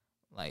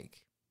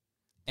 Like,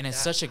 and it's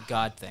such a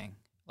God thing.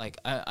 Like,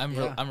 I'm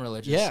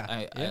religious.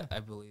 Yeah. I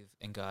believe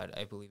in God.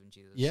 I believe in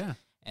Jesus. Yeah.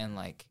 And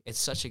like, it's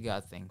such a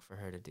God thing for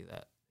her to do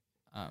that.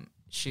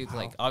 She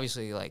like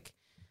obviously like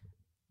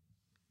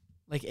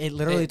it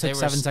literally took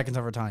 7 seconds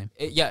of her time.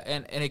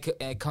 And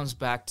it comes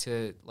back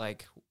to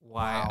like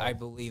why I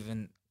believe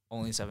in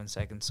only 7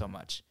 seconds so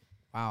much.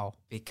 Wow.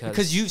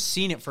 Because you've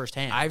seen it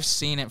firsthand. I've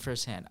seen it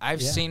firsthand.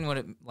 I've seen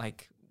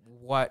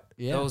what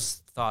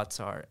those thoughts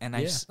are, and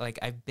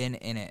I've been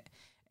in it.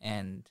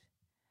 And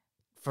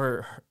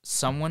for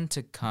someone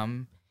to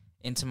come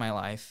into my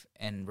life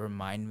and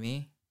remind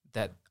me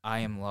that I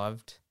am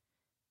loved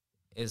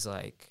is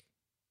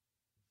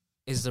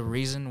the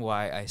reason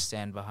why I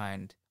stand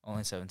behind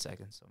only 7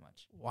 seconds so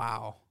much.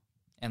 Wow.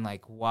 And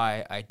like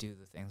why I do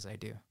the things I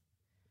do.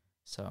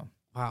 So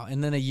wow.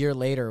 And then a year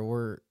later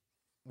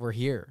we're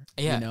here.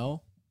 Yeah. You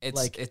know?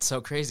 It's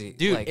so crazy.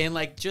 Dude, and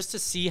like just to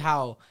see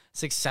how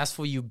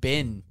successful you've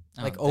been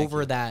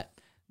over that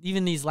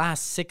even these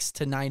last 6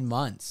 to 9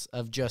 months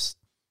of just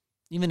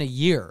even a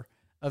year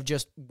of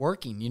just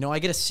working. You know, I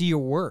get to see your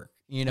work,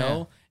 you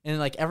know? And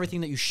like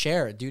everything that you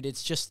share, dude,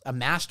 it's just a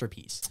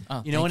masterpiece.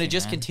 You know, and it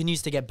just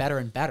continues to get better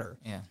and better.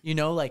 Yeah. You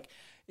know, like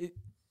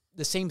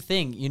the same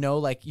thing, you know,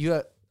 like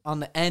you on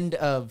the end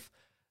of,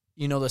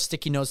 you know, the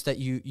sticky notes that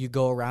you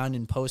go around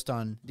and post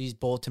on these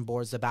bulletin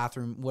boards, the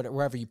bathroom,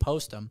 wherever you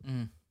post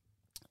them.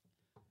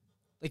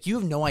 Like you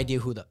have no idea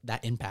who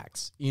that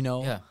impacts, you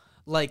know? Yeah.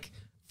 Like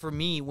for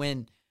me,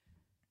 when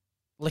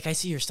like I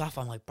see your stuff,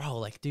 I'm like, bro,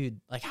 like, dude,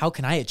 like how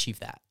can I achieve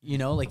that? You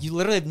know, like you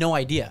literally have no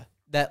idea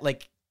that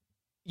like,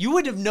 you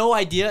would have no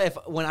idea if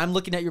when I'm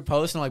looking at your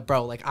post and I'm like,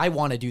 bro, like I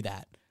want to do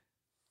that.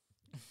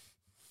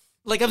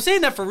 Like I'm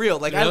saying that for real.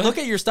 Like really? I look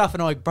at your stuff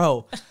and I'm like,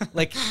 bro,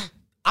 like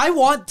I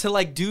want to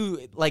like do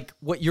like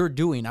what you're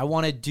doing. I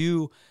want to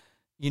do,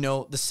 you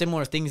know, the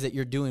similar things that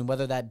you're doing,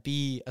 whether that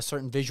be a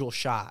certain visual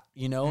shot,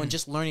 you know, and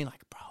just learning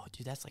like, bro,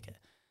 dude, that's like a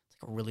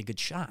really good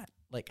shot.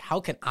 Like how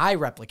can I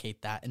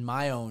replicate that in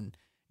my own,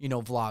 you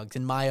know, vlogs,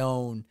 in my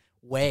own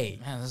way?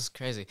 Man, this is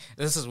crazy.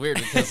 This is weird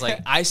because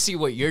like I see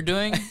what you're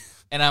doing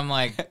and I'm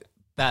like,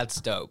 that's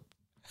dope.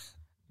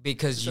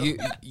 Because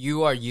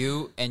you are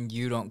you and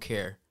you don't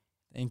care.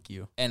 Thank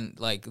you. And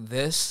like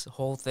this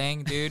whole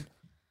thing, dude,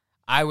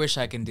 I wish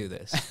I can do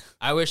this.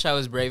 I wish I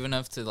was brave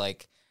enough to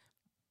like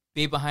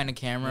be behind a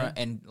camera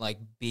and like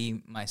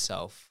be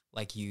myself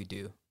like you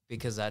do,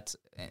 because that's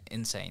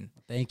insane.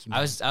 Thank you, man.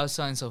 I was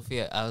telling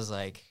Sophia, I was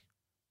like,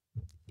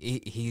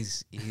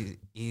 he's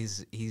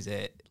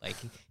it. Like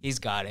he's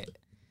got it.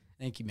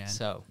 Thank you, man.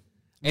 So,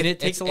 and it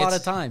takes a lot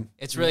of time.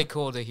 It's really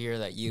cool to hear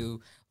that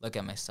you look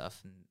at my stuff.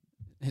 And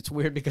it's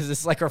weird because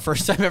it's like our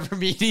first time ever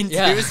meeting too.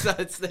 Yeah. So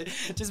it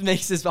just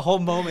makes this whole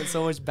moment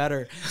so much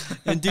better.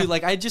 And dude,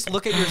 like I just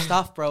look at your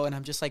stuff, bro, and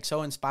I'm just like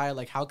so inspired.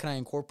 Like, how can I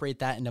incorporate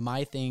that into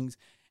my things?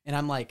 And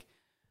I'm like,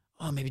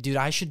 oh, maybe, dude,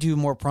 I should do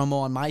more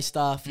promo on my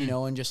stuff, you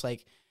know, and just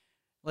like,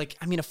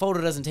 I mean, a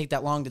photo doesn't take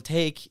that long to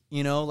take,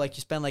 you know, like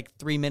you spend like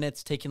 3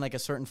 minutes taking like a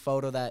certain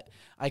photo that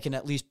I can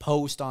at least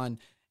post on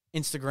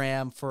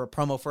Instagram for a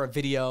promo for a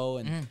video.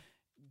 And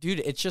dude,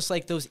 it's just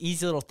like those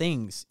easy little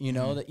things, you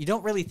know, that you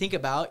don't really think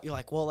about. You're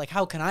like, well, like,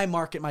 how can I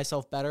market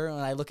myself better? And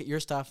I look at your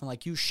stuff and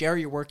like you share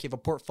your work, you have a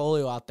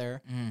portfolio out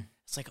there.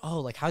 It's like,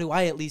 oh, like, how do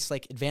I at least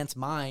like advance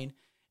mine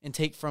and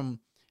take from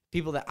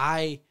people that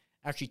I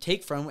actually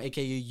take from,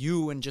 aka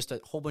you and just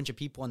a whole bunch of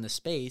people in the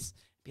space,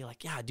 be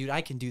like, yeah, dude,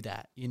 I can do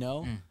that, you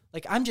know?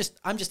 Like, I'm just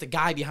a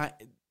guy behind,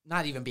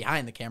 not even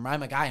behind the camera.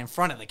 I'm a guy in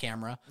front of the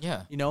camera.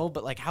 Yeah. You know,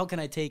 but like, how can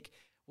I take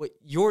what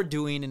you're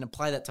doing and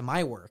apply that to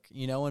my work,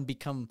 you know, and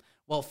become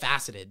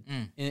well-faceted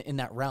in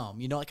that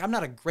realm? You know, like, I'm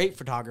not a great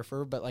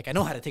photographer, but like, I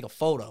know how to take a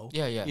photo.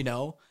 Yeah. You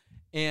know?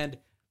 And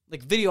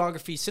like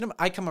videography,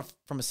 I come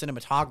from a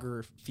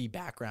cinematography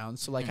background.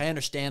 So like, I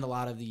understand a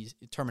lot of these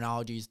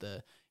terminologies,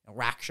 the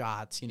rack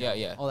shots, you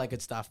know, all that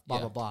good stuff, blah,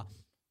 blah, blah.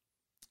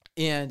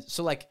 And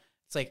so like,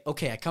 it's like,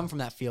 okay, I come from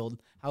that field.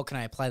 How can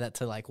I apply that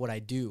to like what I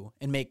do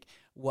and make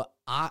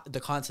the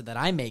content that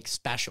I make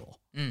special,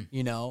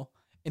 you know,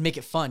 and make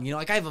it fun? You know,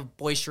 like I have a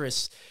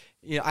boisterous,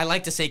 you know, I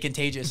like to say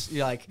contagious, you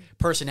know, like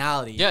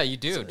personality. Yeah, you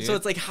do, dude. So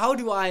it's like, how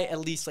do I at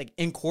least like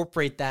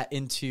incorporate that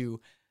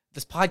into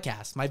this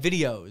podcast, my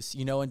videos,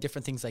 you know, and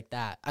different things like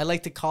that? I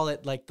like to call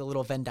it like the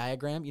little Venn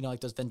diagram, you know,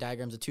 like those Venn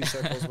diagrams of two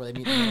circles where they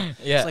meet in the middle.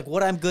 Yeah. It's like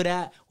what I'm good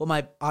at, what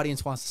my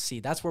audience wants to see.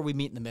 That's where we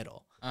meet in the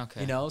middle.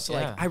 Okay. You know, so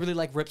like I really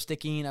like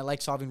ripsticking. I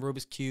like solving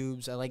Rubik's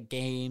Cubes. I like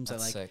games.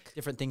 That's I like sick.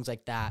 different things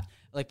like that.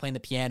 I like playing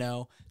the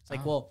piano. It's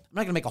like, well, I'm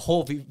not going to make a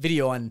whole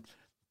video on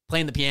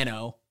playing the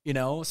piano, you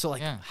know? So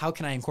like, how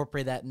can I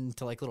incorporate that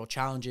into like little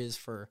challenges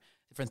for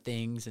different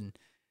things? And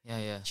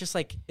it's just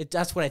like,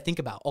 that's what I think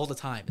about all the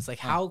time. It's like,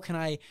 how can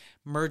I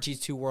merge these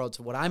two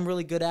worlds, what I'm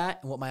really good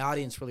at and what my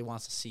audience really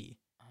wants to see?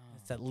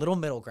 It's that little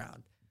middle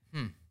ground.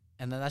 And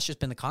then that's just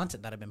been the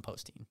content that I've been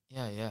posting.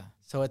 Yeah.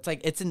 So it's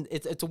like, it's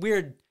a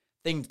weird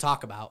thing to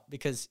talk about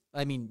because,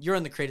 I mean, you're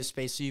in the creative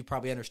space, so you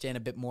probably understand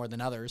a bit more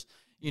than others.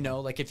 You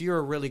know, like if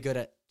you're really good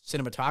at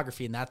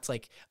cinematography and that's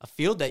like a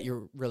field that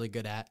you're really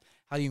good at,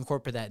 how do you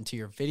incorporate that into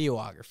your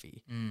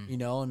videography, you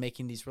know, and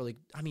making these really,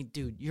 I mean,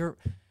 dude,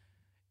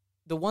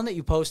 the one that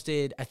you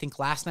posted, I think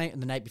last night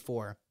and the night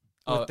before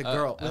with the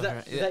girl. Was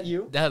that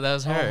you? That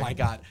was her. Oh my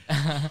God.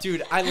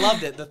 Dude, I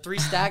loved it. The 3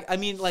 stack. I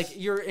mean, like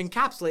you're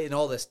encapsulating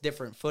all this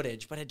different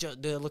footage, but it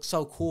looks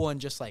so cool. And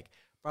just like,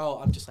 bro,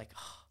 I'm just like,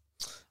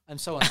 I'm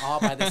so in awe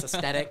by this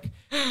aesthetic.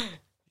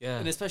 Yeah.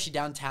 And especially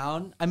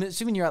downtown. I'm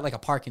assuming you're at like a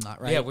parking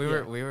lot, right? Yeah, we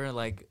were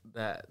like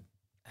that.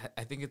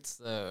 I think it's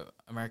the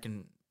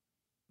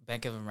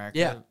Bank of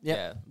America.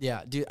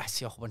 Yeah. Dude, I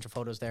see a whole bunch of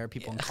photos there.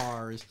 People in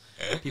cars,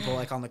 people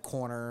like on the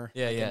corner.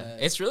 Yeah.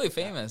 It's really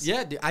famous.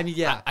 Yeah, dude, I mean,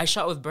 yeah. I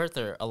shot with Bert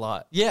there a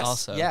lot. Yes.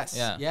 Also. Yes.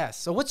 Yeah. Yes.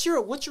 So what's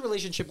your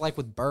relationship like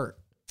with Bert?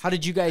 How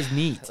did you guys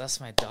meet? That's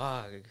my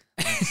dog.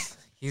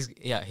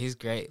 He's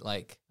great.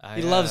 Like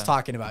he loves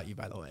talking about you,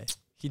 by the way.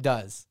 He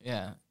does.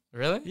 Yeah.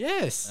 Really?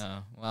 Yes.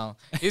 Oh, well,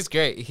 he's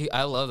great.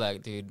 I love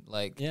that dude.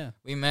 Like,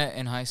 we met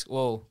in high school.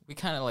 Well, we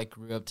kind of like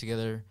grew up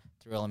together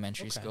through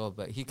elementary school,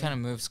 but he kind of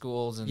moved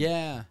schools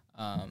and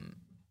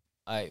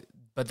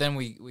but then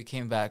we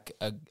came back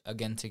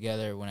again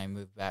together when I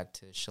moved back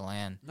to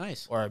Chelan.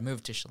 Nice. Or I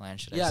moved to Chelan,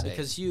 should I say. Yeah,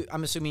 because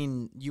I'm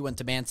assuming you went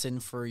to Manson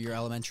for your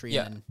elementary.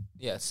 Yeah.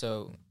 Yeah,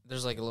 so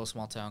there's like a little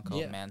small town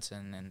called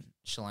Manson and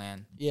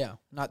Chelan. Yeah,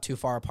 not too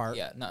far apart.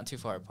 Yeah, not too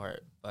far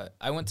apart. But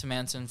I went to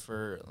Manson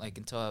for like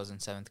until I was in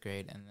 7th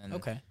grade, and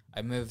then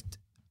I moved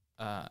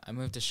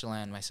to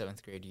Chelan my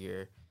 7th grade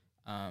year.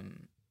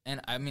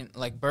 And I mean,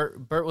 like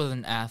Bert was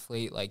an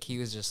athlete. Like he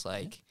was just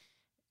like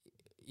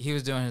he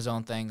was doing his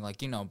own thing.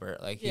 Like, you know,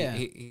 Bert. Like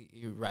he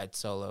rides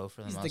solo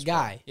for the most part. He's the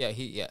guy.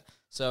 Yeah,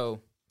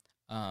 So,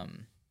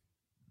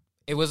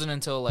 it wasn't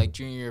until like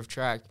junior year of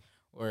track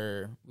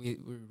where we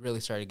really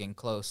started getting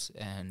close.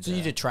 And so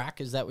you did track?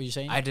 Is that what you're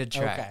saying? I did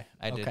track. Okay.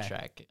 I did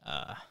track.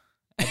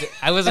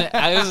 I was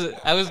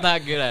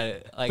not good at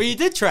it. Like, but you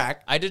did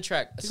track. I did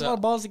track. There's a lot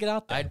of balls to get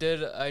out there. I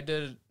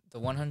did the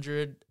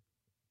 100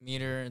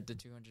 meter, the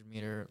 200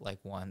 meter like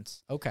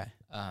once. Okay.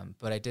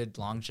 But I did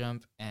long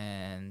jump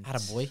and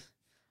attaboy.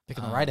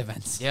 Picking the right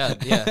events.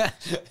 Yeah.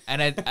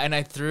 and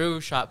I threw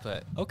shot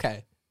put.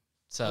 Okay.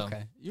 So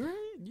you're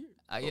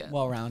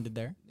well rounded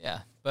there. Yeah,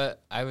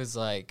 but I was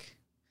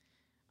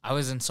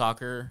in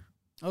soccer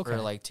Okay.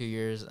 for like 2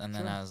 years, and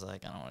then Sure. I was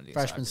like, I don't want to do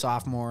Freshman, soccer.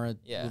 sophomore,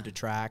 Yeah. moved to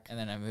track. And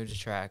then I moved to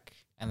track,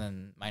 and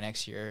then my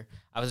next year,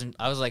 I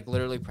was like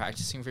literally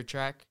practicing for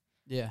track,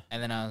 Yeah.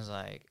 and then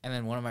and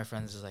then one of my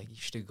friends was like, you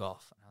should do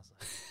golf, and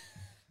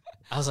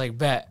I was like,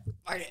 bet,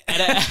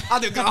 I'll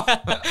do golf.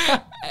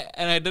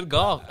 and I did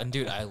golf, and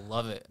dude, I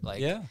love it. Like,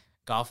 Yeah.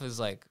 golf is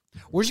like,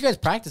 Where'd you guys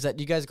practice at?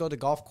 Do you guys go to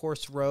Golf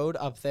Course Road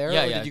up there?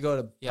 Yeah, or yeah. Did you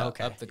go to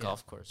up the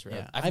golf course, right?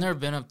 Yeah. I've never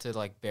been up to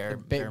like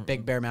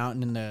Big Bear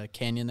Mountain in the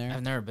canyon there?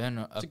 I've never been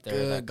up It's a there.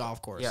 good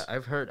golf course. Yeah,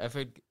 I've heard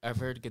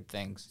good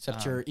things.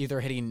 Except you're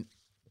either hitting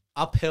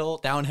uphill,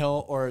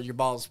 downhill, or your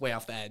ball's way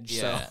off the edge.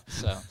 Yeah.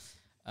 So,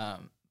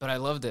 but I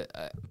loved it.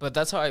 But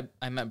that's how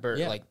I met Bert,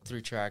 Yeah. like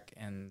through track,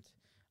 and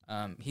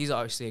he's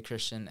obviously a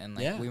Christian, and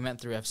like Yeah. we met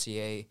through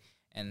FCA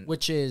and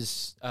Which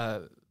is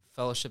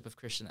Fellowship of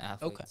Christian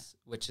Athletes,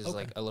 which is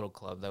like a little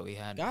club that we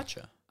had.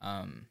 gotcha.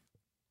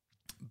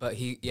 But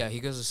he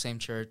goes to the same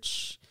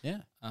church. Yeah.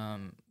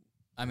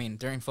 I mean,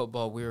 during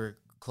football we were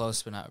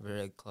close, but not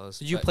really close.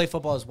 Did you But play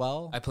football as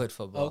well? I played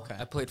football. Okay.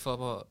 I played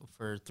football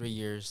for 3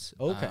 years.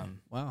 Okay.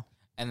 Wow.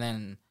 And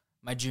then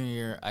my junior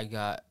year, I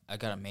got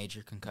a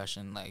major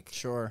concussion, like,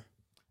 Sure.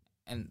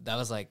 and that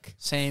was like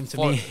Same to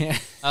Fourth. me.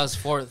 that was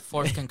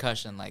fourth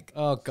concussion. Like,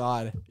 Oh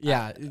God.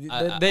 Yeah.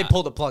 I- they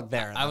pulled the plug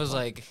there. at I that was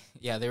point. like,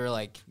 yeah, they were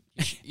like,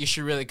 you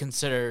should really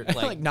consider like,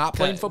 like not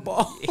playing cut-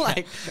 football. Yeah.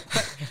 Like,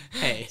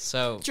 hey,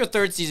 So it's your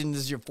third season.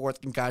 This is your fourth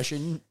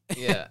concussion.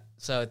 yeah,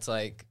 so it's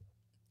like,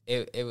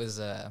 it was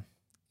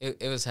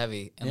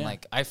heavy, and Yeah.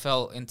 like I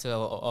fell into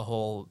a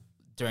hole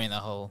during the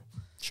whole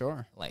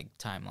Sure. like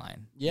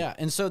timeline. Yeah.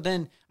 And so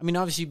then, I mean,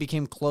 obviously you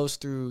became close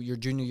through your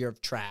junior year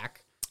of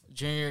track.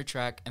 Junior year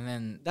track, and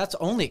then That's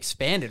only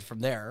expanded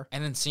from there.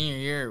 senior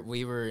year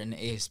we were in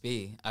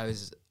ASB. I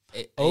was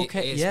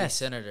Okay, ASB yes.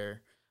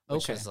 senator,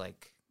 which Okay. was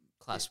like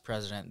class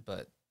president,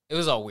 but it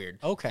was all weird.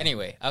 Okay.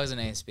 Anyway, I was in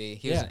ASB.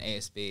 He was Yeah. in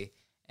ASB,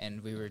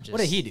 and we were just. What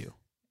did he do?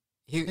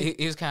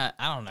 He was kind of,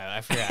 I don't know,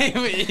 I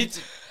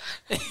forgot.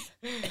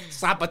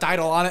 Slap a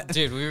title on it.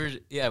 Dude,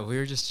 we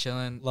were just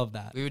chilling. Love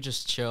that. We would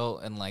just chill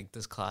in like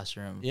this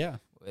classroom. Yeah.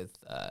 With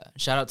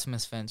shout out to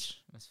Miss Finch.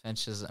 Miss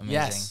Finch is amazing.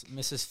 Yes,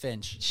 Mrs.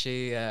 Finch.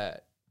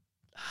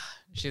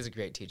 She's a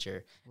great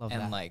teacher. Love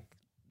and that. like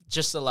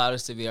just allowed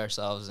us to be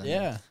ourselves, and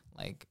Yeah.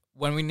 like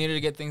when we needed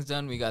to get things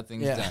done, we got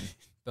things Yeah. done.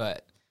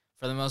 But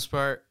for the most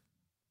part,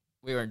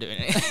 we weren't doing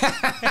it.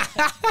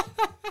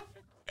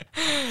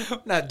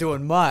 Not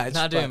doing much.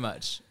 Not but doing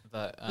much.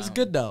 But It's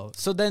good though.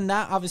 So then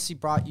that obviously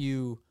brought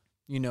you,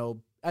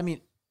 I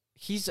mean,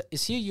 is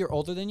he a year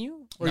older than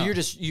you, or No. you're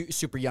just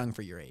super young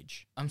for your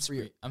age? I'm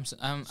your-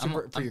 I'm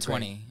for your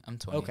 20. I'm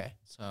 20. Okay.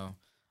 So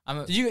I'm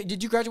a,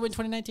 Did you graduate in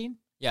 2019?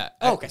 yeah.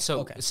 Okay, So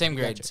okay. same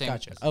grade. Gotcha, Same.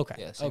 gotcha. Okay,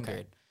 Yeah. Same okay.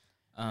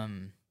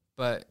 grade.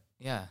 But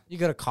yeah. You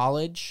go to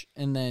college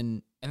and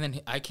then And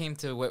then I came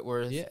to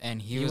Whitworth, and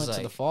he you was went like,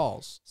 to the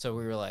Falls, so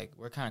we were like,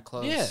 we're kind of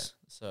close. Yeah.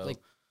 So like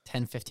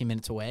 10, 15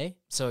 minutes away.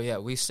 so yeah,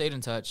 we stayed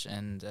in touch,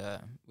 and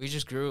we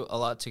just grew a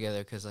lot together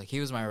because like he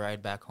was my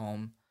ride back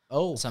home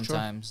Oh,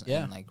 sometimes, Sure.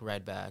 Yeah. and like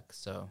ride back.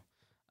 So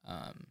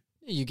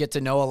You get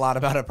to know a lot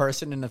about a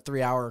person in a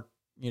 3-hour,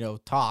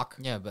 talk.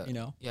 yeah, but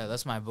yeah,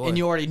 that's my boy. And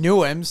you already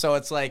knew him, so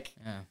it's like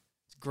yeah.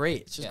 it's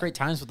great. It's just Yeah. great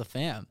times with the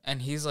fam. And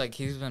he's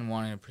been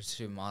wanting to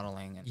pursue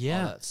modeling and Yeah.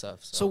 all that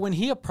stuff. So when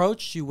he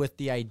approached you with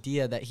the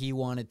idea that he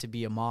wanted to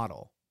be a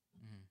model,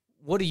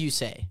 what do you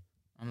say?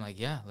 I'm like,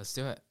 yeah, let's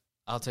do it.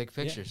 I'll take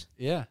pictures.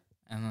 Yeah.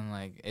 And then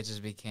like it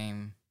just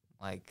became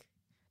like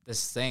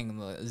this thing,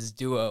 this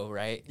duo,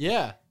 right?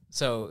 Yeah.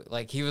 So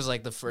like he was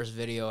like the first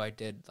video I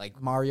did, like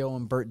Mario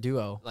and Bert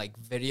duo. like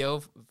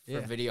video for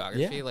Yeah.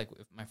 videography, Yeah. like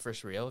my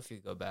first reel, if you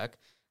go back,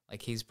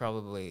 like he's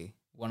probably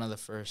one of the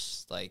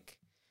first, like,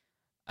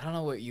 I don't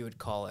know what you would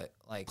call it,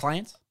 like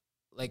Clients?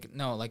 like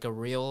no, like a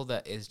reel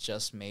that is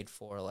just made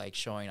for like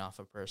showing off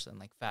a person,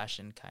 like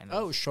fashion kind of.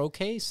 Oh,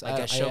 showcase?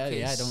 Like a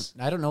showcase.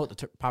 I don't know what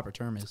the proper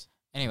term is.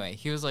 Anyway,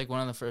 he was like one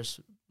of the first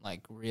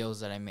like reels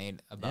that I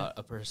made about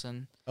a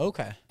person,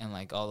 Okay. and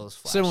like all those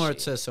flashy, Similar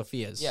to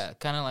Sophia's. yeah,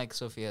 kind of like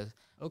Sophia's.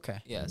 Okay.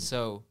 Yeah,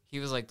 so he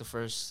was like the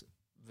first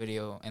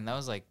video, and that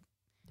was like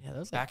Yeah, that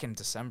was back in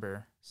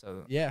December.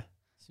 So yeah.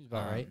 Seems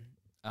about right.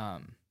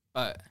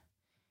 But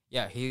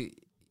yeah, he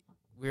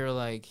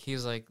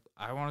was like,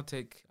 I want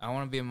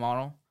to be a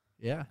model.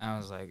 Yeah. And I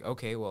was like,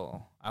 okay,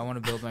 well, I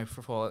want to build my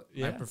portfolio,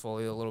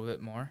 Yeah. a little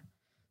bit more.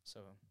 So,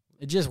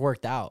 It just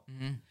worked out.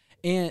 mhm.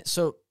 And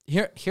so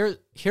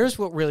here's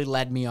what really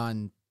led me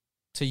on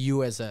to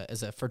you as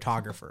a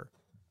photographer.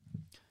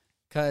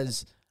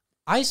 Cause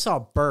I saw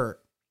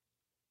Bert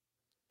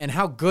and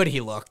how good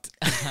he looked.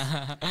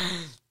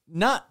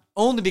 Not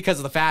only because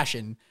of the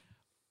fashion,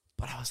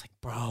 but I was like,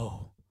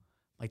 bro,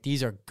 like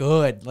these are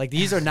good. Like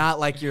these are not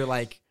like your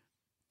like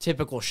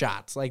typical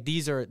shots. Like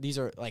these are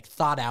like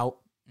thought out.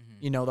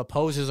 Mhm. The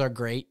poses are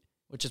great,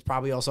 which is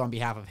probably also on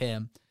behalf of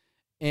him.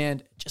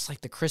 And just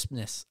like the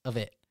crispness of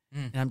it.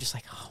 Mm. And I'm just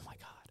like, oh my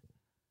God.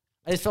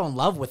 I just fell in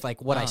love with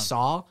like what I Oh.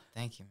 saw.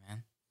 Thank you,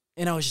 man.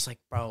 And I was just like,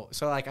 bro.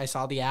 So like I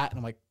saw the ad and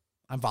I'm like,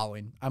 I'm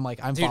following. I'm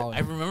Dude, following.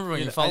 I remember when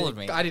you know, followed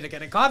me. I need to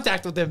get in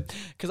contact with him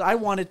because I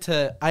wanted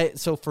to.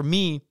 So for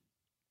me,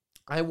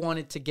 I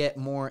wanted to get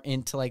more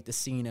into like the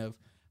scene of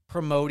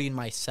promoting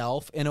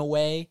myself in a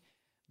way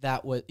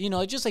that was,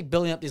 just like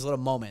building up these little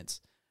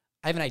moments.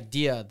 I have an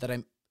idea that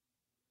I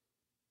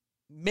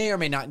may or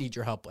may not need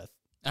your help with.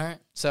 All right.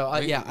 So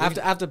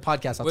after the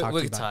podcast, I'll talk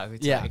to you about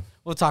it. Yeah,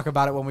 we'll talk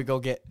about it when we go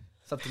get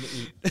something to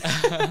eat.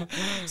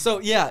 So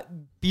yeah,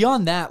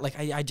 beyond that, like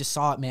I just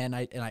saw it, man.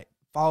 I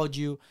followed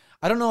you.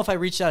 I don't know if I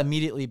reached out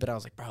immediately, but I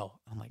was like, bro,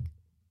 I like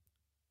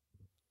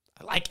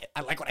it.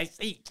 I like what I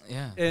see.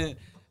 Yeah. And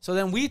so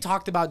then we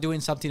talked about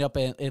doing something up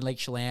in Lake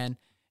Chelan.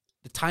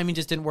 The timing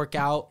just didn't work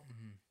out.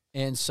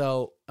 And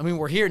so, I mean,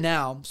 we're here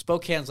now.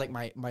 Spokane's like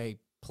my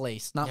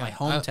place, not my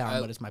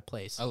hometown, but it's my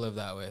place. I live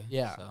that way.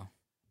 Yeah. So.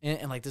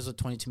 And like, this is a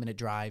 22-minute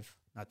drive,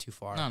 not too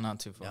far. No, not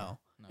too far. No.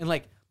 And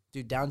like,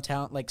 dude,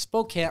 downtown, like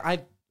Spokane,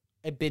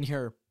 I've been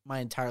here my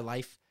entire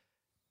life.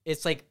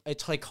 It's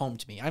like home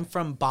to me. I'm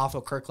from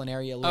Bothell, Kirkland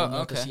area, a little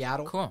north of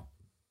Seattle. Cool.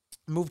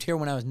 Moved here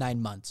when I was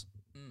 9 months.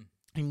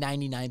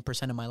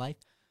 99% of my life,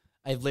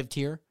 I've lived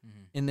here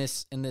in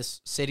this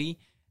city,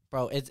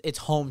 bro. It's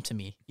home to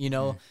me.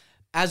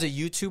 As a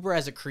YouTuber,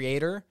 as a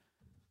creator,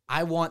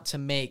 I want to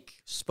make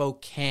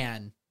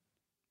Spokane.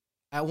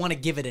 I want to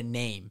give it a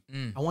name.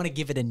 I want to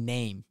give it a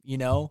name.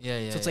 Yeah.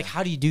 So it's like,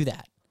 how do you do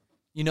that?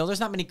 There's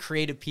not many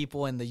creative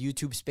people in the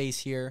YouTube space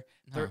here.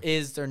 No.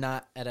 They're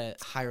not at a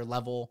higher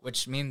level.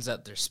 Which means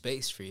that there's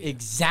space for you.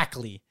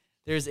 Exactly.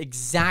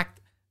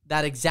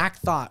 That exact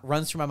thought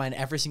runs through my mind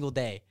every single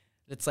day.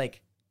 It's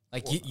like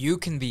you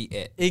can be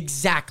it.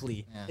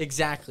 Exactly. Yeah.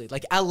 Exactly.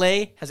 Like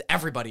LA has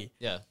everybody.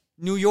 Yeah.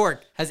 New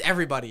York has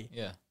everybody.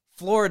 Yeah.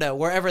 Florida,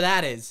 wherever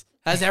that is,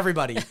 has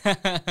everybody.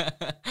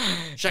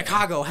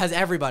 Chicago has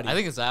everybody. I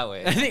think it's that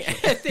way. I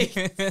think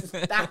it's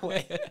that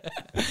way.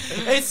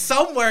 It's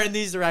somewhere in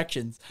these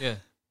directions. Yeah.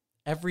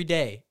 Every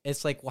day,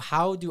 it's like, well,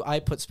 how do I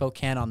put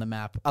Spokane on the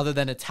map other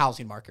than its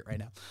housing market right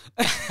now?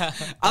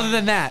 Other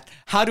than that,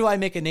 how do I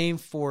make a name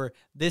for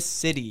this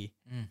city?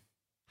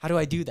 How do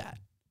I do that?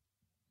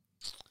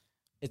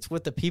 It's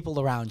with the people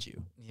around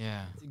you.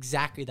 Yeah. It's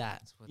exactly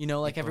that.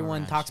 Like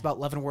everyone talks about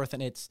Leavenworth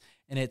and its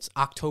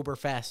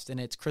Oktoberfest and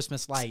its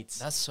Christmas lights.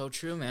 That's so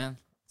true, man.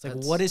 It's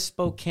like, what is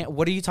Spokane?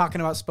 What are you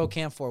talking about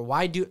Spokane for?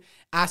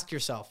 Ask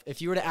yourself,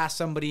 if you were to ask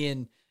somebody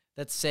in,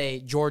 let's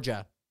say,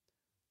 Georgia,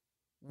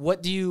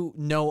 what do you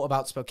know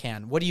about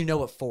Spokane? What do you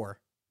know it for?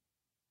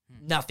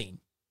 Nothing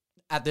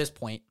at this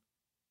point.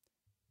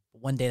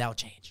 But one day that'll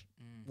change.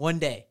 One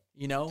day,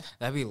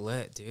 That'd be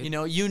lit, dude.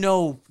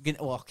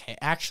 Okay,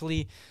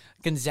 actually,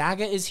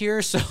 Gonzaga is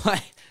here, so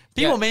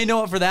people may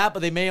know it for that,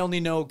 but they may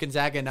only know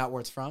Gonzaga and not where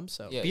it's from.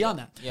 So beyond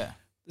that,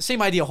 the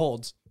same idea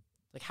holds.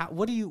 Like,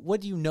 what do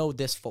you know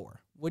this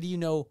for? What do you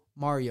know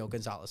Mario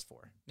Gonzalez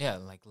for? Yeah,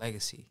 like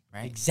legacy,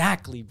 right?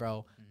 Exactly,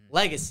 bro.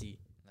 Legacy.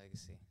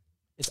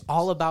 It's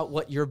all about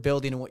what you're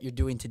building and what you're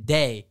doing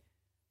today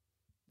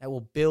that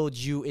will build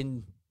you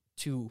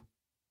into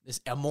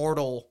this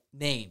immortal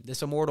name,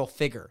 this immortal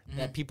figure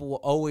that people will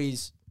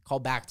always call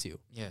back to.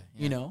 Yeah.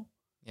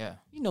 Yeah.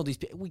 These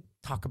people. We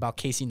talk about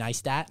Casey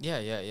Neistat.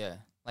 Yeah.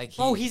 Like,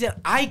 he's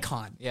an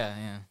icon.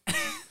 Yeah.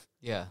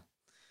 Yeah.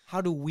 How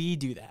do we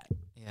do that?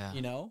 Yeah.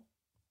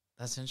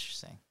 That's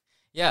interesting.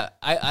 Yeah,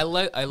 I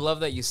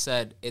love that you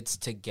said it's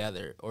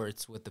together or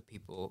it's with the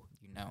people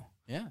you know.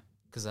 Yeah.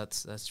 Because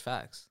that's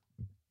facts.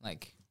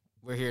 Like,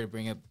 we're here to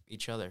bring up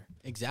each other.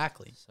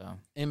 Exactly. So,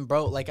 and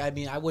bro, like, I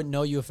mean, I wouldn't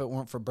know you if it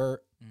weren't for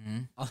Bert.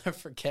 I'll never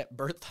forget.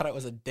 Bert thought I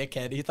was a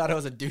dickhead. He thought I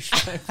was a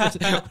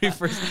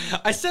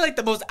douchebag. I said like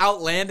the most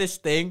outlandish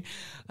thing.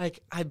 Like,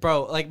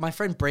 my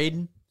friend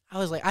Braden, I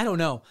was like, I don't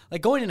know.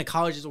 Like, going into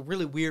college is a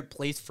really weird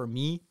place for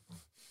me.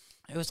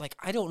 It was like,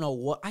 I don't know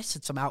what, I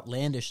said some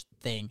outlandish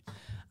thing.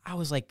 I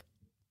was like,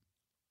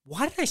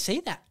 why did I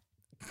say that?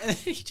 And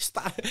he just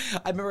thought,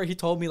 I remember he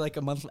told me like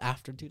a month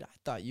after, dude, I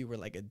thought you were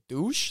like a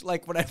douche.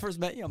 Like when I first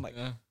met you, I'm like,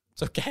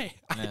 it's okay.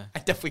 Yeah. I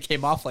definitely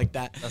came off like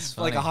that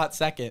for like a hot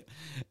second.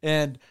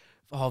 And,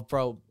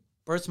 bro,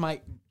 Bert's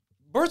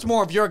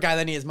more of your guy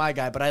than he is my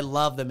guy, but I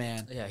love the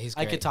man. Yeah, he's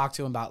great. I could talk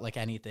to him about like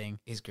anything.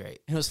 He's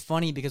great. And it was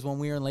funny because when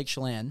we were in Lake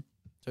Chelan,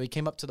 so he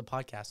came up to the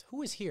podcast.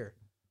 Who is here?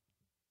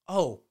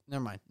 Oh,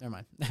 never mind.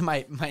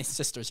 My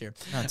sister's here.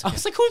 No, okay. I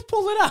was like, who's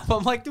pulling up?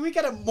 I'm like, do we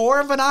get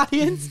more of an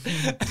audience?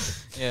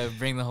 Yeah,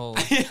 bring the whole.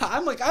 Yeah,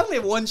 I'm like, I only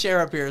have one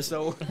chair up here,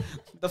 so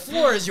the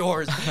floor is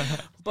yours.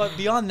 But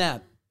beyond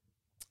that,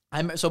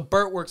 so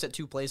Bert works at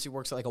two places. He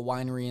works at like a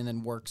winery and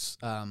then works,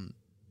 not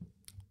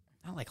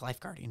like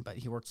lifeguarding, but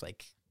he works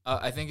like.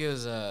 I think it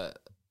was I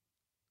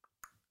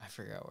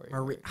forgot where.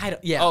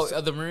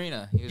 The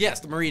marina.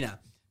 Yes, the marina.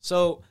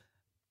 So.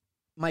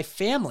 My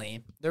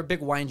family, they're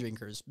big wine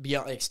drinkers,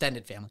 beyond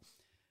extended family.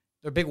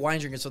 They're big wine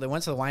drinkers, so they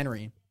went to the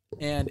winery.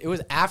 And it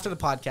was after the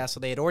podcast, so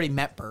they had already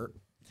met Bert.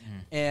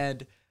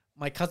 And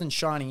my cousin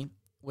Shawnee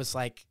was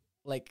like,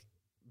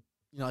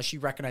 she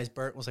recognized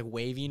Bert, was like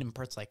waving, and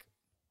Bert's like,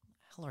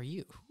 hell are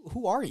you?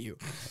 Who are you?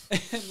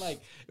 And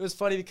like, it was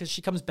funny because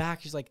she comes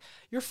back, she's like,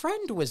 your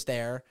friend was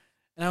there.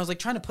 And I was like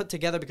trying to put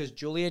together because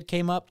Julie had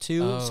came up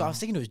too. So I Oh. was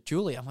thinking it was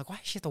Julie. I'm like, why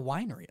is she at the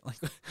winery? Like,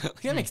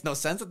 that makes no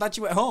sense. I thought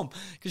she went home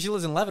because she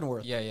lives in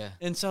Leavenworth. Yeah, yeah.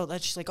 And so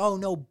that's just like, oh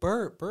no,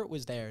 Bert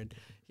was there. And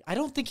I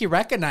don't think he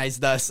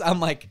recognized us. I'm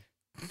like,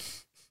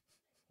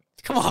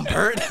 come on,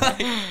 Bert.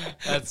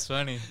 That's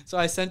funny. So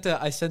I sent a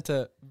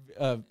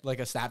like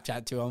a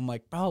Snapchat to him. I'm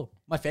like, bro,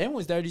 my family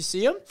was there. Did you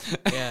see him?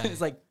 Yeah.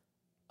 It's like,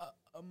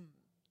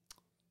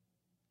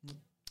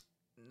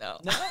 No.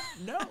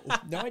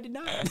 no, I did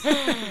not.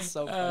 It's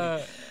so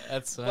funny.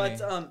 That's funny.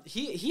 But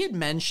he had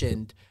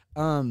mentioned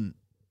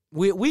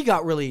we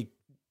got really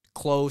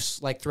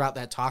close like throughout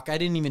that talk. I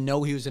didn't even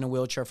know he was in a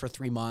wheelchair for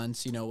 3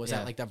 months. You know, was Yeah.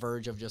 at like the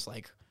verge of just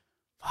like,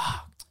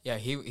 fuck. Yeah,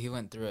 he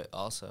went through it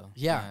also.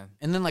 Yeah.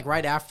 And then like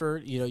right after,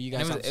 you know, you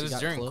And guys it was got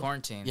during close.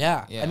 quarantine.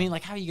 Yeah. Yeah. I mean,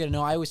 like, how are you gonna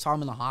know? I always saw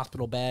him in the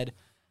hospital bed.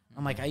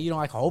 I'm like, you know,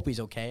 I hope he's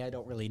okay. I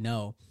don't really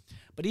know.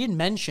 But he had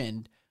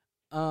mentioned,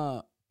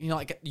 you know,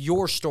 like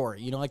your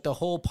story. You know, like the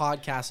whole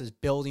podcast is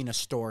building a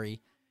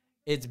story.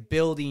 It's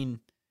building,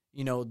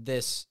 you know,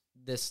 this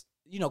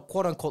you know,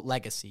 quote unquote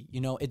legacy. You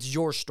know, it's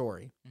your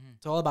story. Mhm.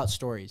 It's all about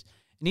stories.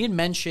 And he had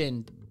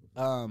mentioned,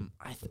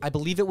 I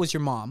believe it was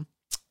your mom.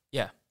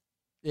 Yeah.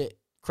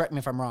 Correct me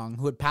if I'm wrong.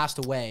 Who had passed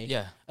away.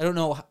 Yeah. I don't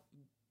know. Do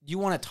you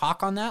want to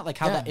talk on that? Like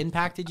how Yeah. that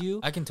impacted you?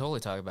 I can totally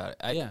talk about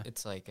it. Yeah.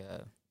 It's like,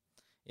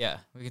 yeah,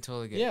 we can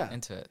totally get Yeah.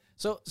 into it.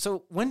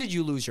 So when did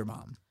you lose your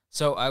mom?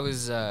 So I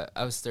was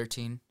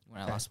 13 when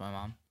Okay. I lost my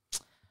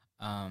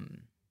mom.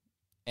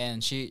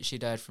 And she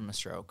died from a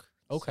stroke.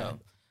 Okay. So,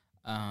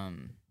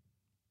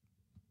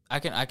 I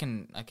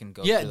can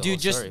go. Yeah, through the dude, whole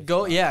just story if go.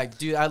 you want. Yeah,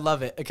 dude, I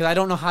love it because I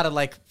don't know how to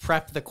like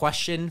prep the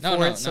question No, for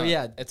no, it. So no,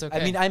 yeah, it's I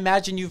okay. mean, I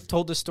imagine you've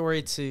told the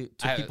story to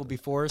people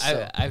before.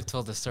 So I've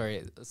told the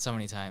story so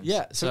many times.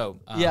 yeah, So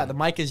yeah, the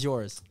mic is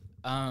yours.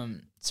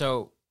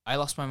 So I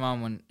lost my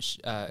mom when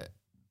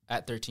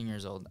at 13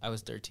 years old. I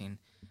was 13.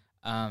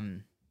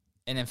 And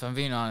if I'm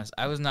being honest,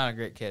 I was not a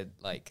great kid.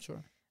 Like,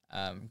 Sure.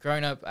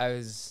 growing up, I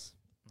was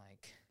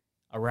like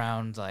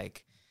around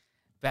like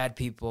bad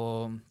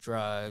people,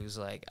 drugs,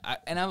 like,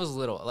 and I was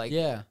little. Like,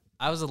 Yeah,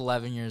 I was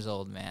 11 years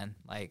old, man.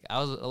 Like, I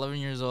was 11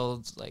 years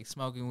old, like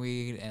smoking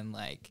weed and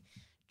like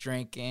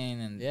drinking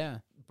and yeah,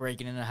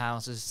 breaking into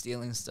houses,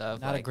 stealing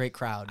stuff. not like, a great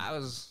crowd. I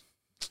was,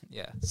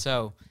 yeah.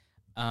 So,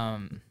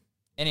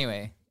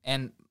 anyway,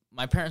 and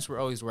my parents were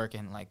always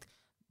working. Like,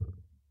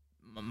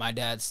 my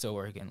dad's still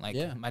working. Like,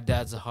 Yeah. my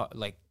dad's the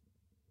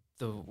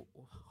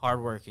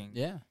hardworking.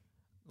 Yeah,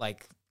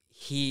 Like,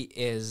 he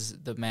is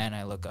the man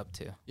I look up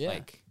to. Yeah.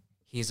 Like,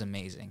 he's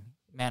amazing,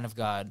 man of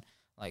God.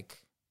 Like,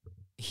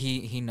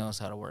 he knows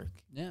how to work,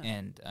 yeah,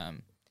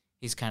 and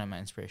he's kind of my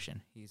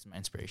inspiration. He's my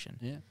inspiration.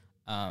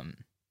 yeah,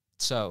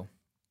 So,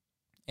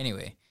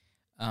 anyway,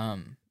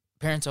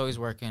 parents always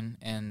working,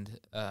 and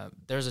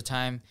there was a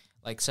time,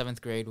 like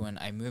 7th grade, when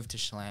I moved to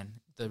Chelan.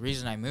 The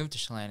reason I moved to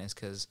Chelan is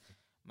because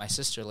my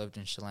sister lived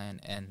in Chelan,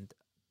 and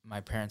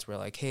my parents were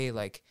like, "Hey,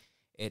 like,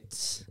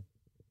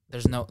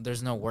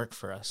 there's no work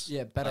for us.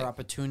 yeah. Better Like,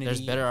 opportunity.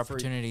 There's better for-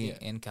 opportunity yeah.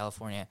 in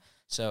California."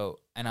 So,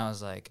 and I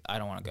was like, "I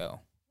don't want to go,"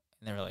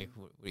 and they were like,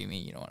 "What do you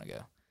mean you don't want to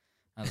go?"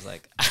 I was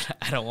like,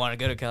 "I don't want to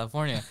go to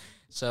California."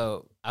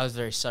 So I was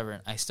very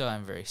stubborn. I still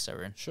am very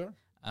stubborn. Sure.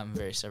 I'm a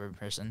very stubborn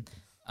person.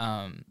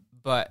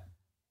 But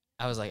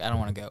I was like, I don't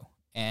want to go.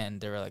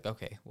 And they were like,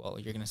 okay, well,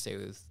 you're going to stay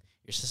with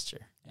your sister.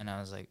 And I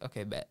was like,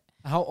 okay, bet.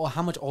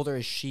 How much older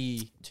is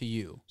she to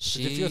you? 'Cause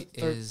if you're She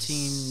 13,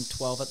 is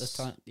 12 at this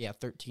time. Yeah,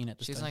 13 at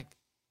this She's time. like,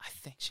 I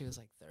think she was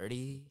like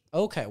 30,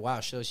 Okay, wow.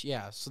 So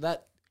yeah, so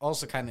that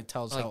also kind of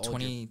tells how like old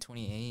 20,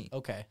 28.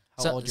 Okay,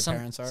 how So- old your some-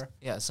 parents are.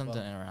 Yeah,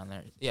 something around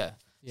there. Yeah.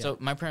 Yeah. So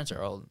my parents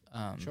are old.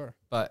 Sure.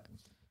 But,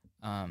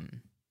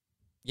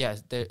 yeah,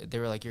 they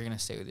were like, you're going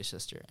to stay with your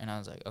sister. And I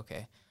was like,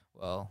 okay,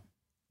 well,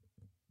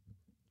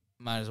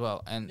 might as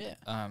well. And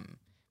Yeah.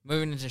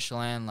 moving into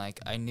Chelan, like,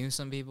 I knew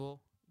some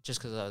people just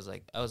because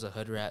I was a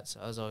hood rat, so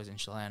I was always in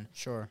Chelan.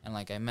 Sure. And,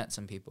 like, I met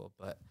some people,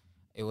 but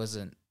it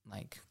wasn't,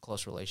 like,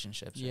 close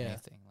relationships or Yeah.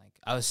 anything. Like,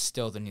 I was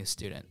still the new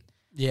student.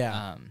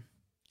 Yeah.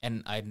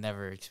 And I'd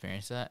never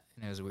experienced that,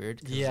 and it was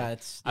weird. 'cause, Yeah, like,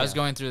 it's. I was yeah.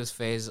 going through this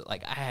phase,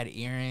 like, I had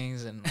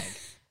earrings and, like,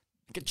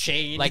 like a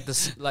chain. like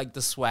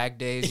the swag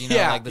days, you know,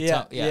 Yeah, like the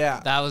yeah, yeah.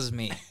 that was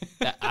me.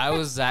 I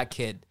was that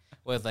kid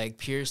with like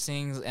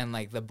piercings and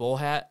like the bull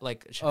hat,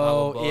 like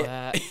Chicago bull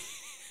hat,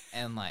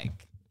 and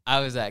like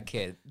I was that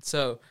kid.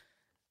 So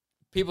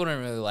people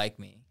didn't really like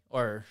me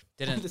or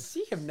to didn't.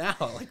 see him now,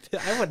 like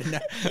I would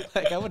have,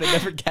 I would have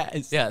never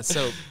guessed. Yeah,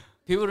 so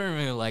people didn't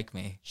really like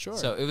me. Sure.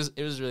 So it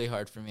was really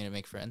hard for me to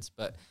make friends,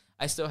 but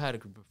I still had a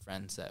group of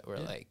friends that were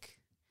Yeah. like.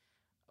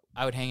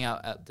 I would hang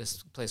out at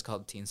this place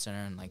called Teen Center,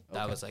 and like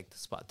that Okay. was like the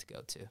spot to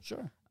go to.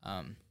 Sure.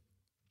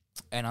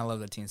 And I love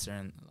the Teen Center,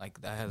 and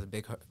like that has a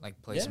big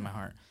like place in Yeah. my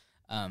heart.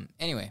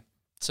 Anyway,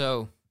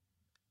 so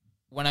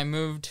when I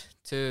moved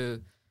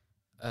to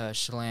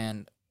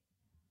Chelan,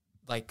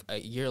 like a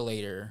year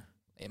later,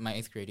 in my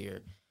 8th grade year,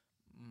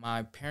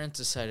 my parents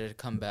decided to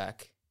come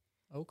back,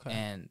 Okay.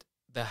 and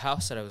the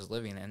house that I was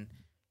living in,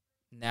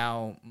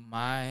 now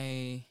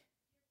my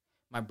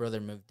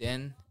brother moved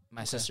in,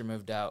 my sister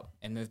moved out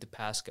and moved to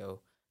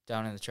Pasco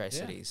down in the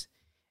Tri-Cities,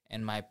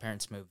 and my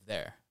parents moved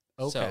there.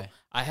 Okay. So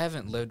I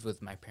haven't lived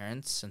with my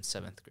parents since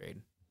 7th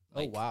grade.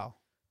 Oh wow.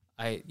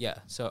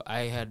 So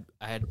I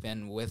had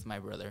been with my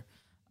brother,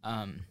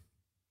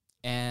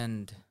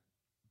 and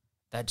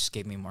that just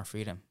gave me more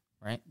freedom,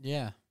 right?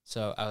 Yeah.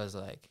 So I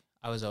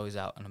was always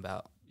out and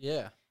about.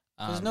 Yeah.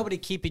 There's nobody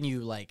keeping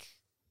you like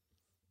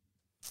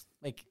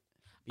be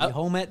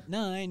home at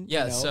 9.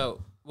 Yeah. You know?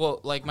 So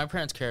like my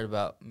parents cared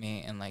about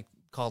me and like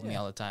called me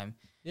all the time.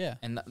 Yeah.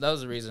 And that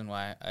was the reason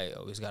why I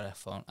always got a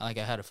phone. Like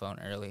I had a phone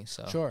early,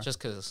 so just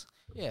because.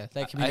 Yeah,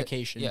 that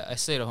communication. I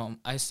stayed at home.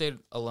 I stayed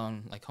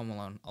alone, like home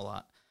alone, a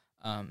lot.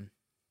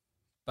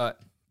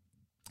 But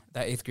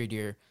that 8th grade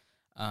year,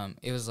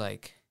 it was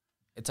like,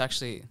 it's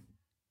actually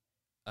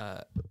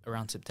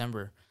around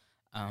September.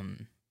 I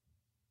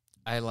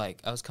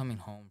was coming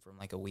home from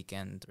like a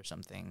weekend or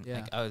something. Yeah.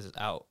 Like I was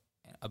out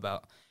and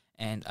about,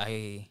 and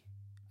I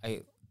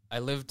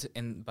lived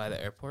by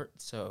the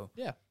airport, so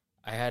yeah,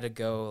 I had to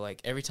go like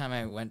every time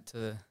I went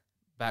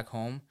back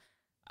home,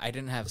 I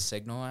didn't have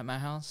signal at my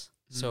house,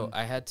 so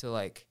I had to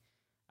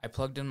I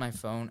plugged in my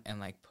phone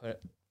and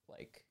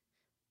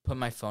put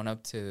my phone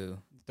up to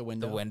the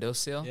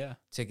windowsill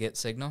to get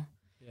signal.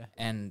 Yeah.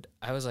 And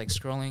I was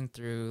scrolling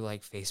through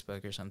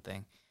Facebook or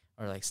something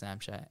or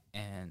Snapchat,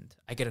 and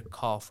I get a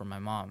call from my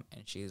mom,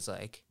 and she's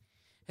like,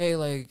 "Hey,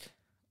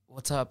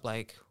 what's up?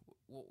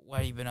 What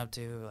have you been up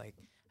to?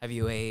 Have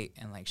you ate?"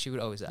 And she would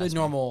always ask the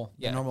normal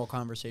Yeah,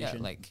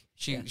 conversation.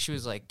 she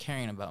was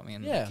caring about me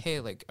and "Hey,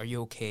 are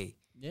you okay?"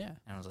 Yeah.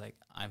 And I was like,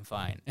 "I'm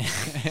fine.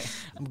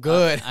 I'm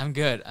good. I'm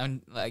good.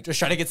 I'm just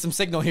trying to get some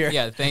signal here."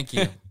 Yeah, thank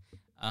you.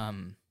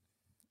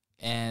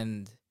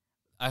 And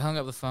I hung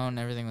up the phone.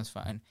 Everything was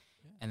fine.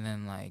 And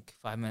then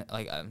 5 minutes,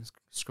 I'm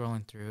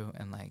scrolling through,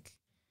 and I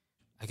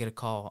get a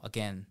call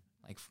again,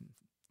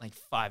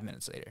 5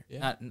 minutes later.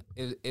 Yeah.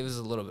 It was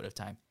a little bit of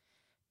time,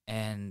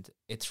 and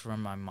it's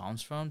from my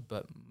mom's phone,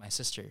 but my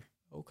sister.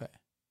 Okay.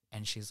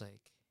 And she's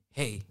like,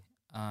 "Hey,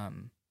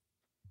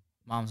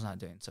 mom's not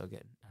doing so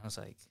good." I was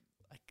like,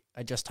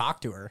 I just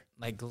talked to her.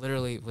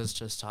 Literally was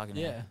just talking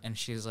to her, and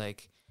she's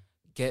like,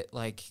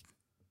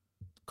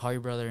 call your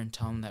brother and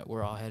tell him that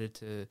we're all headed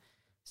to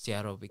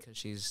Seattle because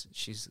she's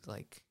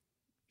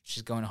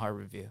going to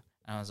Harborview.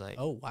 And I was like,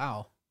 oh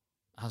wow.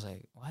 I was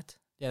like, what?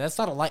 Yeah, that's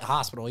not a light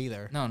hospital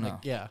either. No.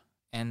 Yeah.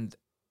 And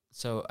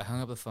so I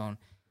hung up the phone.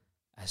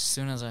 As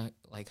soon as I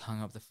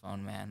hung up the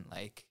phone, man,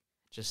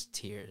 just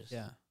tears.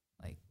 Yeah.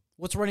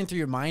 What's running through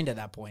your mind at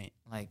that point?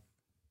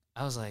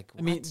 I was like,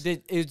 what? I mean,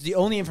 the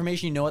only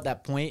information you know at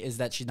that point is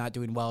that she's not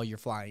doing well. You're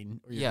flying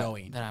or you're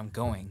going. That I'm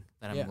going.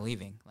 That I'm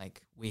leaving.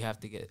 We have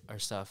to get our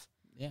stuff.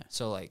 Yeah.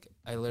 So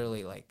I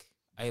literally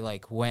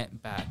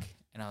went back,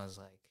 and I was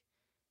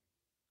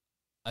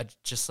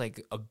just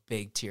a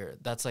big tear.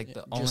 That's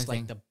the only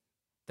thing.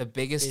 The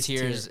biggest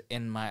tears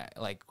in my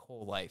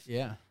whole life.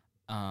 Yeah.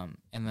 And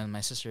then my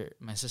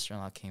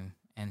sister-in-law came,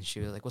 and she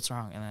was like, "What's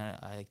wrong?" And then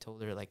I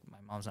told her my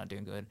mom's not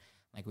doing good.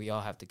 We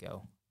all have to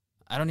go.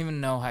 I don't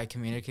even know how I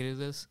communicated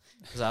this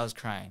because I was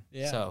crying.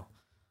 Yeah. So,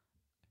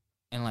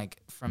 and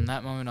from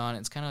that moment on,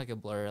 it's kind of a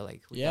blur.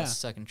 We got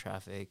stuck in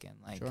traffic,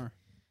 and sure.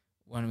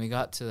 When we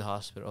got to the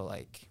hospital,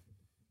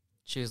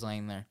 she was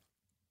laying there,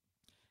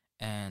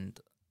 and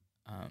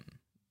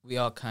we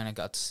all kind of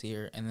got to see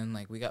her, and then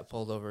we got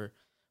pulled over.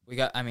 We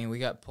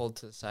got pulled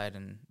to the side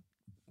and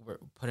were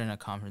put in a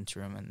conference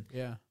room, and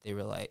they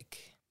were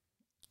like,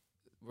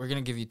 "We're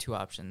gonna give you two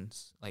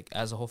options."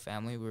 As a whole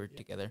family, we were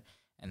together,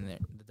 and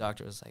the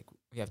doctor was like,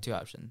 "We have two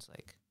options.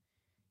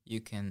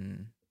 You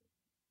can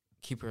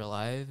keep her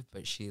alive,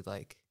 but she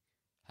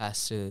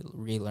has to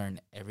relearn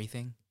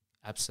everything,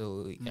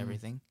 absolutely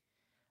everything."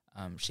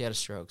 She had a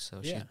stroke,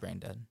 so she's brain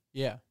dead.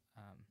 Yeah.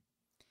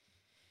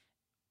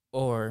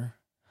 Or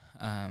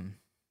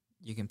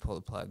you can pull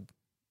the plug.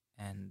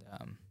 And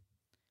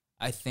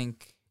I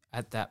think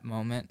at that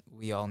moment,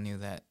 we all knew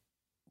that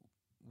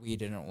we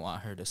didn't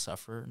want her to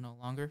suffer no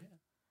longer.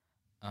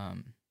 Yeah.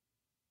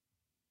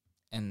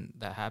 And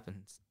that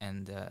happens.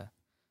 And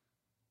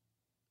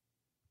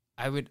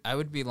I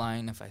would be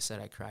lying if I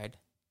said I cried.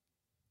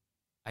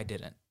 I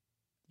didn't.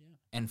 Yeah.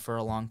 And for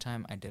a long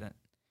time, I didn't.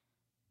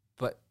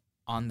 But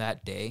on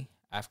that day,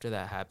 after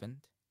that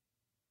happened,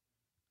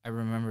 I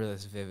remember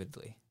this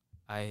vividly.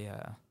 I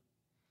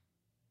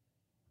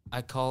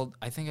called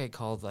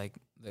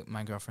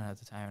my girlfriend at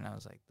the time, and I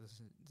was like,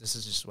 this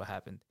is just what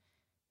happened.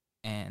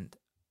 And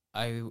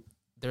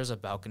there's a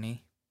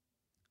balcony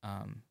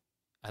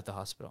at the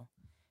hospital,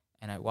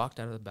 and I walked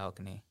out of the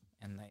balcony,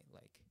 and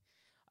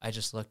I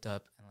just looked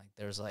up, and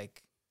there's a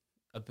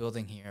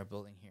building here,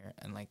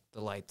 and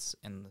the lights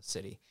in the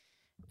city.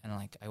 And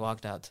I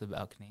walked out to the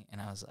balcony, and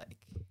I was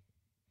like,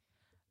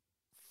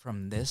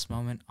 from this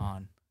moment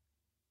on,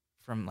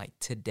 from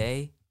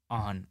today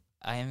on,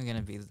 I am going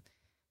to be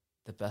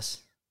the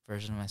best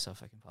version of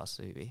myself I can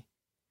possibly be.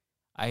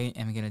 I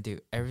am going to do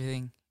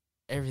everything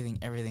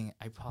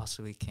I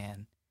possibly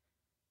can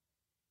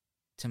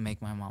to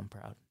make my mom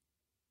proud.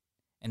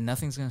 And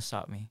nothing's going to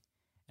stop me.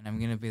 And I'm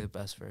going to be the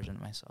best version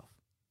of myself.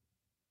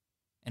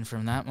 And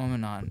from that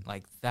moment on,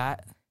 like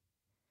that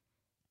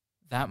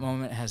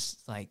moment has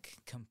like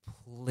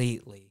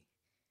completely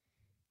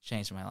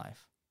changed my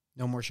life.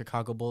 No more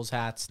Chicago Bulls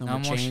hats. No, No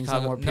more more chains.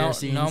 Chicago, no more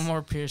piercings. no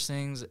more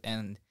piercings,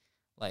 and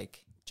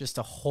like Just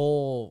a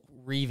whole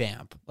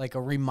revamp, like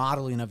a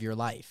remodeling of your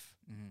life.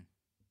 mhm.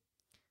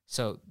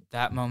 So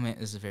that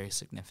moment is very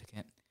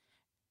significant,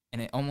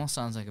 and it almost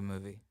sounds like a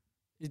movie,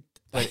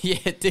 But- Yeah,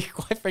 it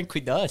quite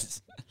frankly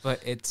does.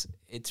 but it's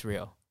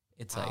real.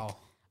 It's like Wow.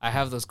 I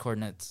have those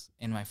coordinates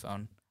in my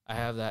phone. I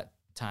have that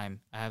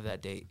time. I have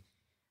that date.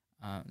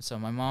 So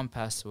my mom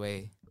passed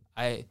away.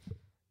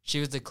 She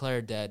was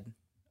declared dead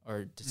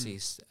or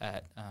deceased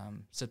at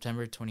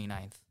September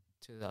 29th,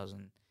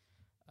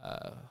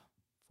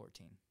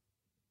 2014.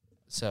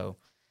 So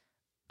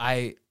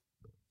I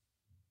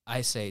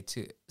say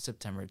to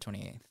September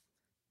 28th,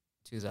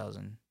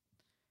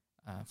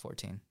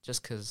 2014,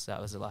 just because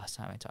that was the last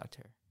time I talked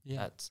to her. Yeah.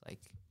 That's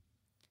like,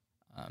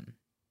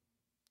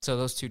 so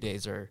those 2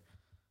 days are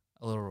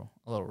a little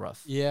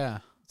rough. Yeah.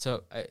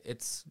 So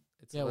it's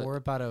Yeah, we're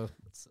about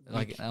it's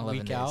like week, 11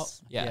 week days.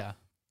 out. Yeah.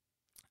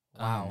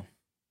 Wow.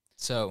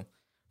 So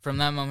from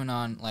that moment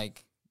on,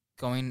 like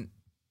going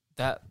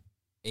that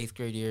 8th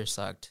grade year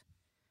sucked.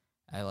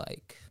 I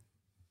like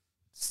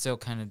still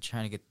kind of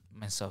trying to get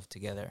myself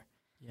together.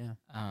 Yeah.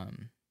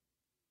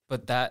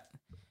 But that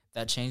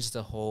changed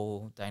the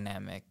whole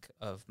dynamic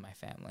of my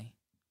family.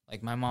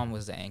 Like my mom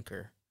was the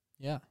anchor.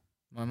 Yeah.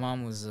 My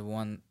mom was the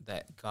one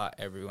that got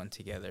everyone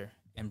together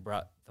and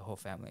brought the whole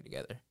family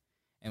together.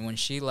 And when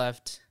she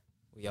left,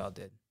 we all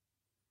did.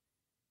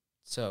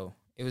 So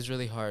it was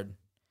really hard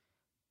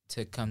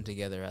to come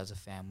together as a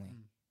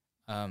family.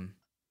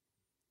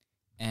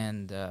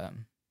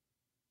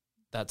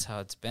 That's how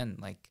it's been.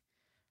 Like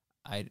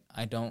I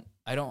don't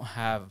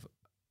have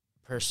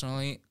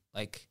personally,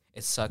 like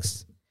it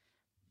sucks,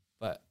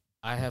 but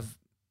I have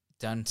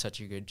done such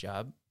a good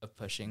job of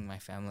pushing my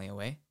family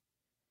away.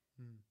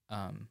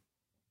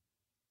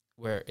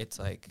 Where it's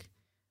like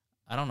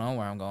I don't know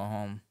where I'm going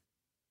home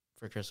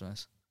for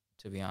Christmas,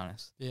 to be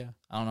honest. Yeah.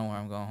 I don't know where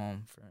I'm going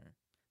home for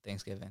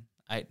Thanksgiving.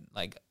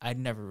 I'd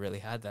never really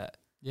had that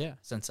Yeah.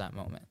 since that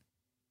moment.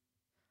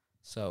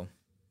 So,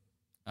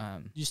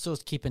 You still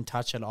keep in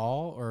touch at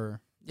all,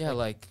 or? yeah,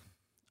 like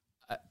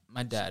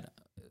my dad,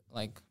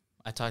 like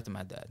I talk to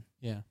my dad.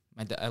 Yeah.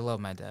 I love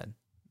my dad,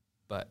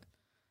 but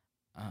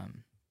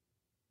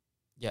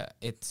yeah,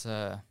 it's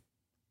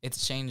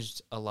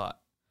changed a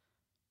lot.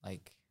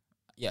 Like,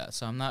 yeah,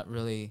 so I'm not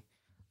really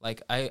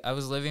like I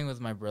was living with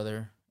my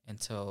brother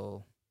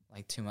until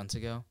like 2 months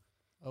ago,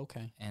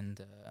 Okay.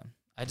 and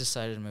I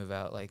decided to move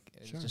out. Like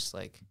it Sure. was just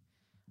like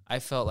I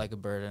felt like a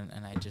burden,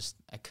 and I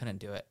couldn't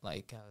do it.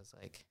 Like I was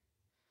like,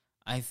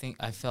 I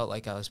felt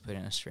like I was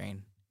putting a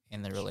strain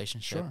in the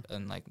relationship, Sure.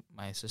 and like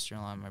my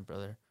sister-in-law and my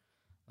brother,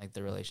 like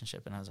the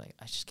relationship, and I was like,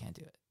 I just can't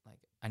do it. Like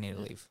I need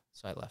to leave,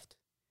 so I left,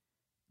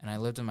 and I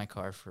lived in my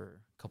car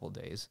for a couple of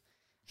days.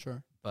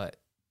 Sure. But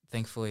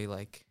thankfully,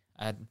 like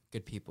I had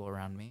good people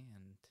around me,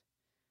 and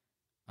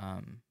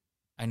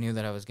I knew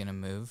that I was gonna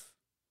move.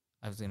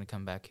 I was gonna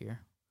come back here.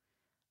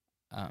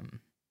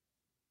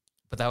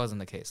 But that wasn't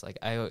the case. Like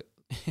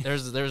there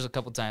was a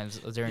couple times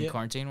during Yeah.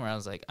 quarantine where I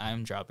was like,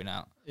 I'm dropping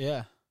out.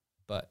 Yeah.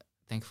 But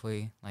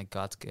thankfully, like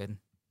God's good.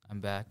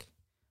 I'm back.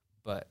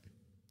 But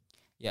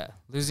yeah,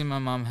 losing my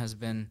mom has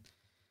been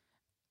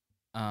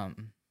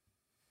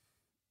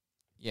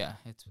yeah,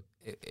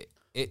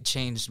 it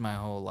changed my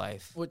whole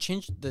life. Well, it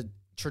changed the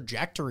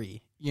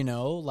trajectory,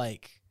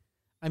 like,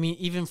 I mean,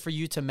 even for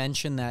you to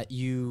mention that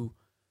you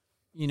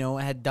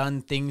had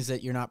done things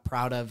that you're not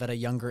proud of at a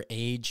younger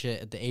age,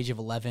 at the age of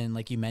 11,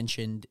 like you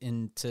mentioned,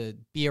 and to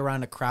be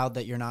around a crowd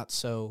that you're not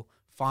so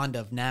fond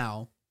of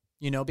now,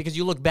 because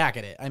you look back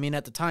at it. I mean,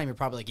 at the time, you're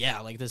probably like, yeah,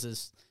 like this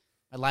is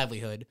my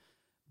livelihood.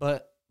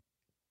 But,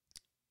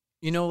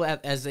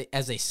 as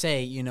they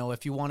say,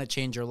 if you want to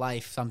change your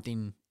life,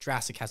 something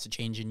drastic has to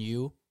change in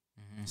you,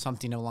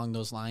 something along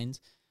those lines.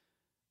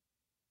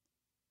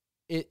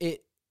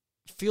 It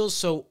feels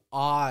so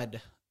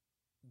odd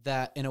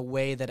that in a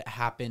way that it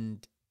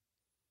happened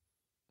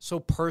so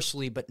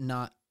personally, but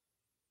not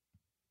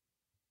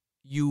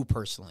you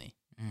personally.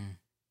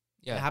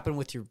 Yeah. It happened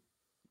with your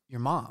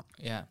mom.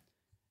 Yeah.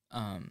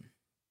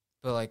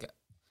 But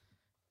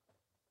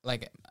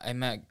like I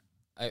met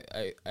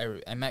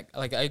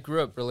like I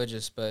grew up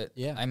religious, but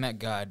Yeah. I met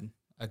God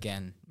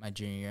again my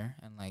junior year,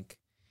 and like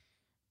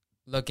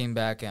looking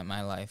back at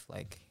my life,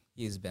 like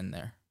he's been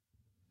there.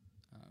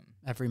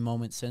 Every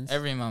moment since.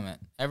 Every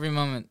moment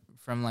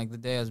from like the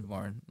day I was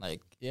born,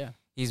 like Yeah.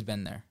 he's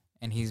been there,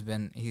 and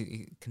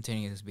he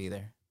continues to be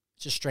there.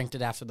 Just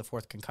strengthened after the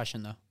fourth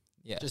concussion, though.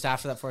 Yeah. Just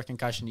after that fourth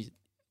concussion, he's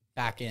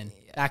back in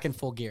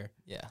full gear.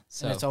 Yeah.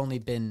 So And it's only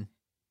been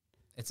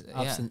it's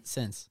up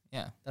since.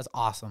 Yeah. That's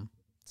awesome.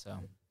 So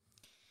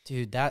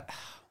Dude,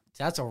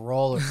 that's a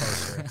roller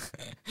coaster.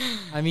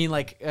 I mean,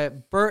 like,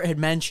 Bert had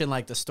mentioned,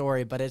 like, the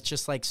story, but it's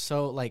just, like,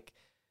 so, like,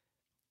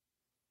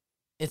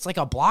 it's like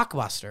a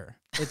blockbuster.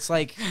 It's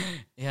like,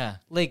 yeah.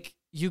 like,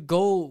 you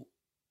go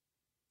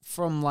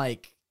from,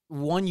 like,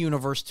 one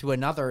universe to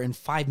another in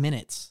 5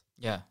 minutes.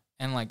 Yeah.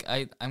 And like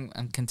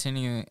I'm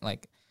continuing,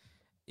 like,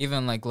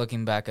 even like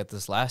looking back at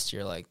this last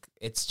year, like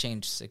it's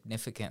changed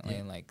significantly,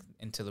 Yeah. like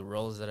into the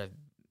roles that I've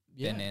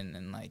been in,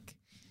 and like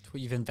It's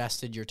what you've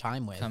invested your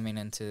time with. coming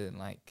into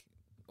like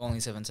Only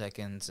 7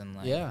 Seconds, and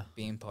like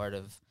being part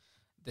of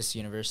this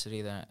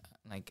university that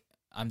like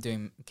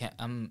I'm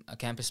a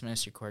campus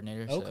ministry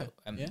coordinator. Okay.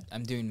 So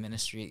I'm doing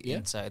ministry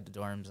inside the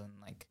dorms, and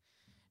like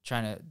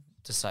trying to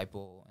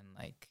disciple and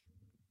like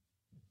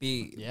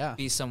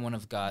be someone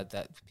of God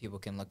that people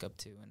can look up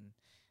to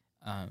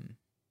and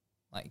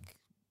like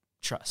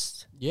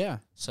trust. Yeah.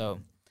 So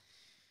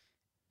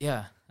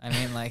yeah, I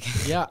mean, like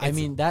yeah, I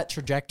mean that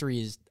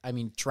trajectory is, I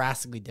mean,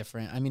 drastically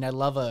different. I mean, I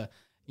love a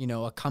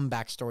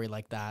comeback story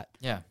like that.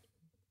 Yeah.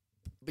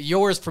 But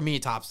yours, for me,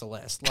 tops the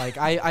list. Like,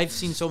 I've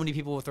seen so many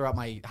people throughout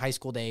my high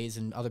school days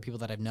and other people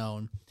that I've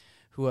known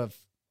who have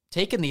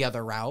taken the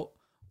other route,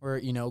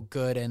 or,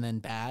 good and then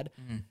bad.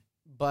 Mm-hmm.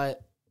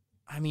 But,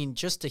 I mean,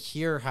 just to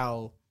hear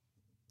how,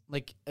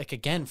 like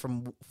again,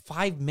 from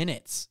 5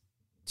 minutes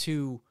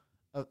to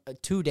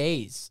 2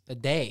 days, a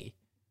day,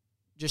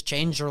 just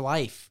changed your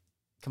life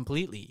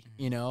completely,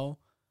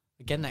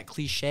 Again, that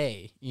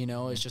cliche,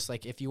 it's just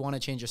like, if you want to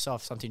change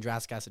yourself, something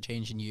drastic has to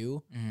change in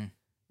you.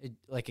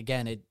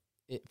 Mm-hmm.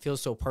 It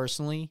feels so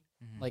personally,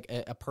 like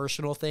a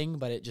personal thing,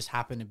 but it just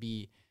happened to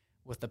be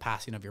with the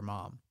passing of your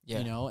mom,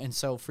 And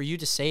so for you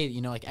to say,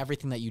 like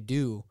everything that you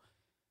do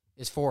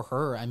is for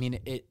her, I mean,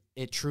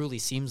 it truly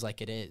seems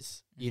like it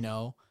is,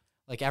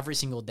 like every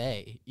single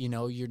day,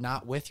 you're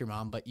not with your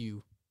mom, but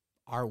you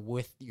are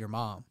with your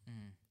mom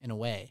in a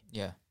way.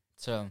 Yeah.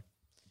 So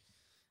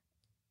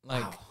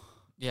like, wow.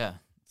 Yeah,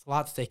 it's a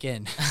lot to take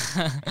in.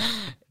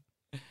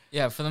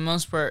 Yeah. For the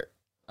most part,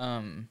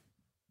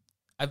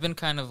 I've been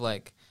kind of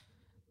like,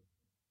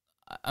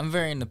 I'm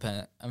very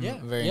independent.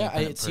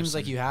 It seems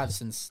like you have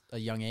since a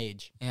young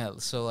age. Yeah,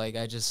 so like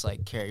I just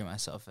like carry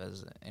myself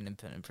as an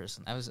independent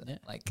person. I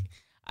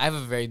have a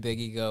very big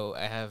ego.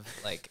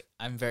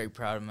 I'm very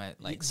proud of my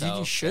self.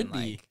 You should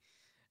be.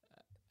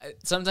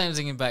 Sometimes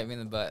it can bite me in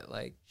the butt.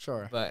 Like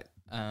sure, but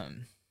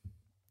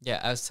yeah,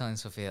 I was telling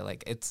Sophia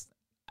like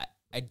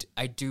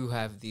I do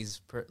have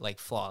these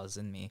flaws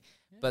in me,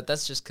 but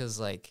that's just because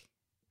like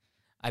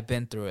I've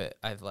been through it.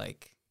 I've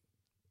like.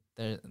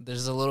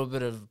 There's a little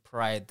bit of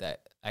pride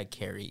that I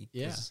carry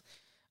because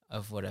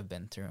of what I've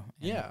been through.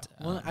 And,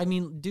 well, I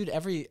mean, dude,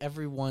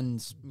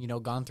 everyone's,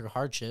 gone through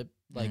hardship.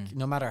 Like,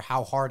 no matter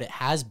how hard it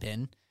has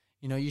been,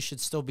 you should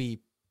still be,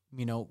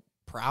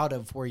 proud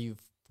of where you've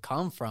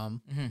come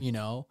from,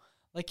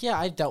 Like, yeah,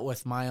 I've dealt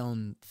with my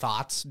own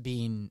thoughts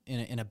being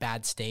in a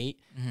bad state.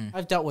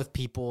 I've dealt with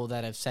people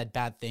that have said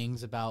bad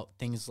things about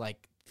things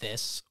like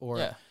this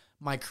or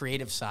my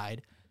creative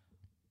side.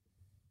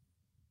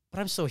 But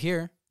I'm still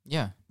here.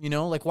 Yeah.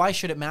 Like, why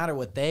should it matter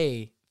what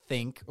they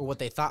think or what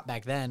they thought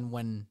back then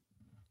when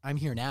I'm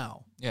here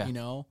now? Yeah.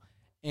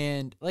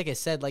 And like I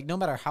said, like, no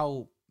matter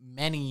how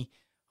many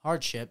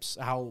hardships,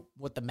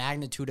 what the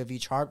magnitude of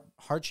each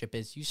hardship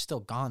is, you've still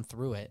gone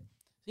through it.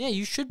 Yeah,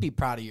 you should be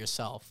proud of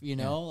yourself,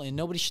 and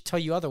nobody should tell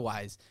you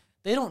otherwise.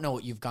 They don't know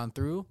what you've gone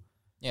through.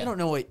 Yeah. They don't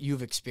know what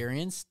you've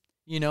experienced,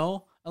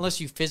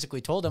 unless you physically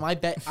told them. I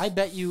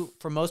bet you,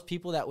 for most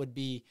people, that would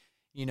be,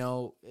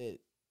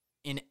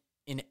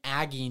 in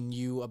agging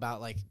you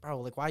about like,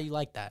 bro, like, why you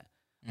like that?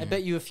 I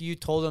bet you if you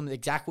told them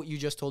exactly what you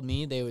just told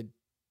me, they would,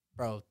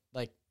 bro,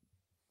 like,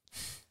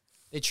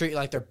 they treat you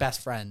like they're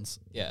best friends.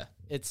 Yeah.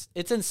 It's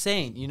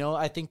insane.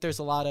 I think there's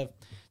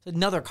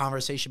another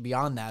conversation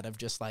beyond that of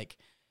just like,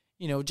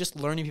 just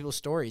learning people's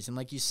stories. And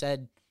like you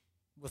said,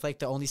 with like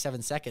the Only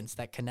 7 Seconds,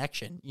 that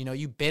connection,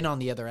 you've been on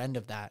the other end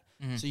of that.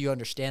 So you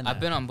understand that.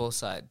 I've been on both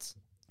sides.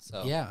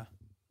 So yeah.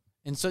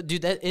 And so,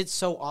 dude, it's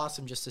so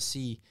awesome just to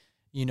see,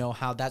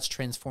 how that's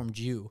transformed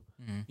you,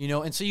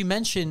 and so you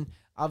mentioned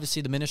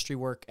obviously the ministry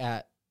work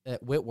at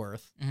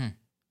Whitworth.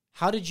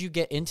 How did you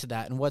get into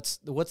that, and what's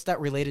that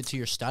related to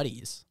your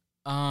studies?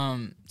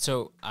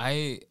 So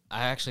I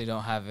actually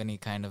don't have any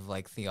kind of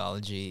like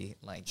theology,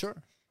 like sure,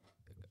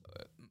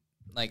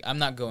 like I'm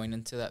not going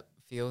into that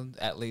field.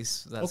 At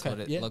least that's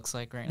what it looks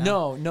like right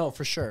now. No,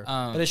 for sure.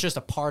 But it's just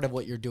a part of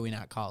what you're doing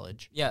at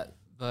college. Yeah,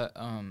 but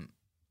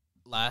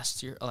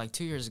last year, like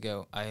 2 years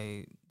ago,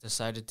 I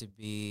decided to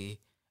be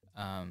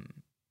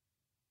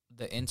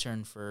the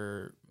intern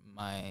for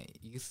my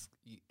youth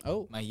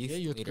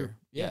leader. Group.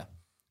 Yeah.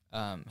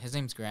 His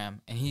name's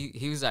Graham, and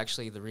he was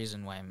actually the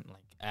reason why I'm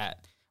like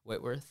at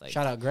Whitworth. Like,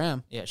 shout out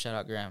Graham. Yeah, shout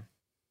out Graham.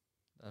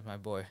 That's my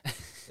boy.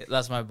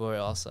 That's my boy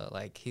also.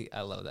 Like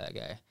I love that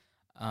guy.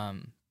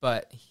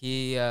 But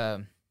he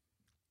was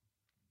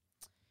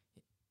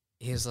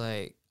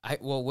like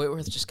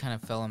Whitworth just kind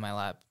of fell in my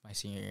lap my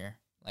senior year.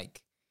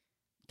 Like,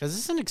 because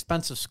it's an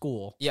expensive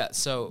school. Yeah,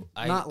 so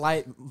not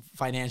light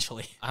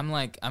financially.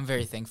 I'm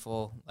very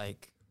thankful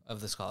like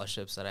of the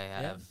scholarships that I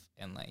have,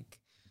 and like,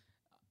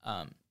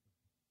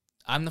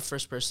 I'm the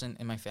first person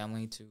in my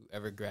family to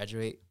ever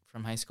graduate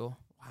from high school.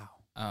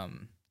 Wow.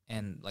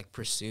 And like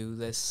pursue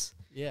this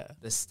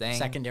this thing,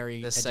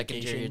 secondary this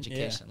secondary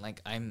education. Yeah.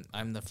 Like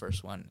I'm the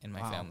first one in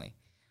my Wow. family.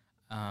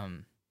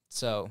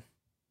 So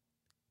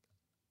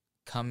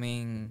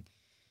coming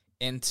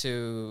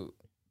into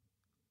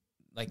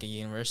like a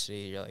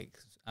university, you're like,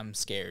 I'm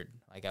scared.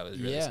 Like I was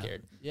really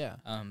scared. Yeah.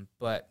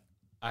 But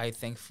I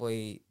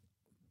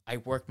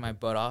worked my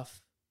butt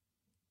off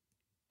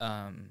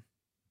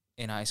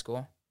in high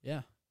school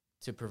Yeah.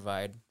 to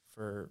provide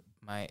for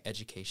my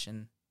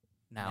education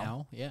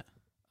now. Yeah.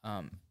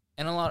 And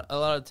a lot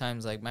of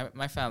times, like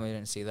my family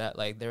didn't see that.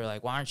 Like they were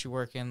like, why aren't you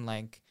working?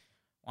 Like,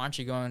 why aren't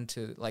you going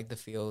to like the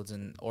fields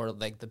or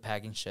like the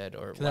packing shed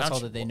or That's all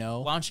that they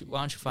know. Why don't you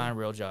find a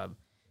real job?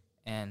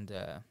 And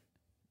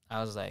I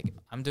was like,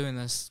 I'm doing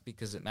this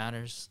because it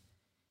matters,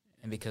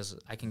 and because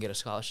I can get a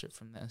scholarship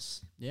from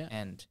this. Yeah.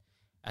 And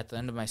at the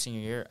end of my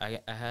senior year, I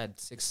had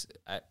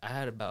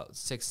about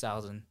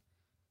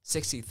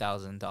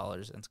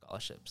 $60,000 in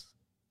scholarships.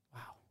 Wow.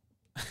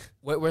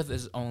 Whitworth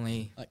is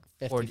only Like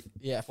 50, 40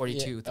 yeah,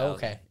 42,000.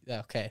 Okay. Yeah.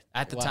 Okay.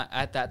 At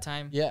that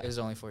time, Yeah. it was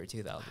only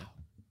 42,000.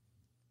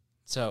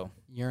 So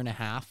Year and a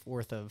half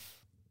worth of.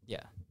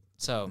 yeah,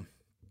 so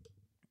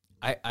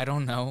I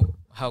don't know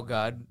how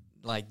God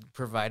like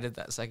provided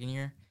that second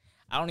year.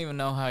 I don't even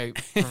know how He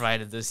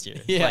provided this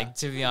year. Yeah. Like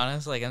to be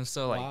honest, like I'm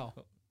still like, Wow.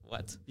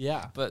 what?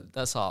 Yeah. But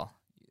that's all.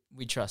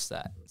 We trust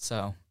that.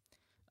 So,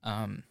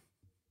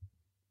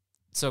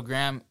 so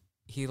Graham,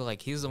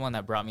 he's the one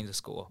that brought me to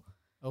school.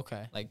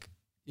 Okay. Like,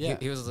 Yeah.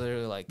 he was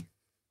literally like,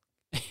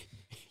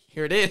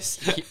 Here it is.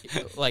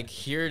 like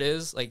here it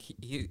is. Like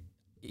he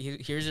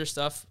here's your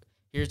stuff.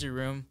 Here's your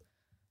room.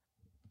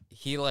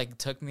 He like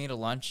took me to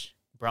lunch,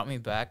 brought me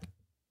back.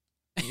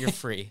 You're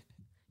free.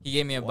 He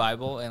gave me a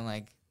Bible and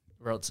like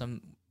wrote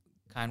some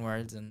kind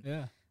words and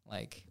Yeah.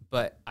 like.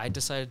 But I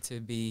decided to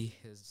be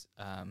his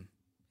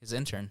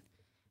intern,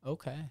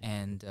 Okay.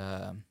 and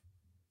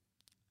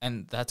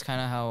that's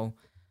kind of how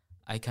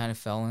I kind of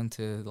fell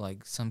into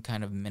like some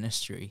kind of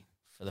ministry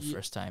for the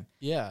first time.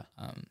 Yeah.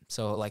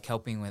 So like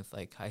helping with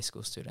like high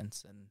school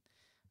students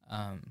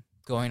and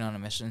going on a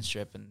mission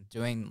trip and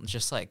doing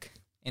just like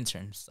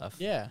intern stuff.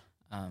 Yeah.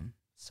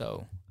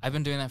 So I've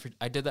been doing that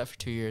I did that for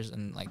 2 years,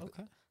 and like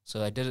Okay.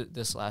 so I did it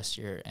this last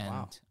year,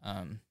 and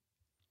Wow.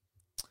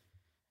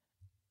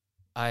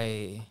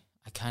 I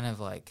kind of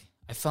like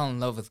I fell in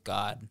love with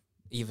God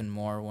even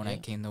more when I Yeah.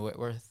 came to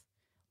Whitworth.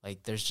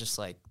 Like there's just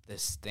like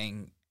this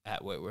thing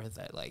at Whitworth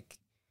that like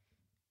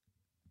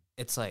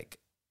it's like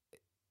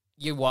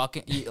you walk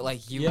in,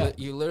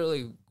 you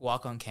literally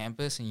walk on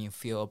campus and you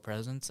feel a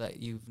presence that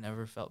you've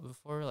never felt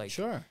before. Like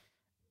Sure.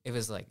 it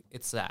was like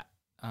it's that.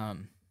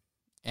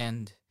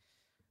 And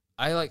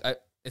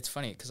it's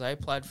funny because I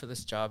applied for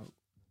this job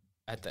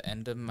at the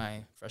end of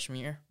my freshman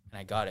year and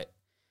I got it.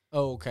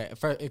 Oh, okay.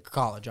 For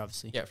college,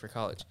 obviously. Yeah, for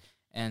college.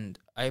 And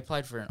I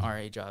applied for an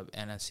RA job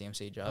and a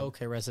CMC job.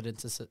 Okay,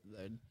 resident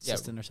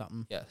assistant or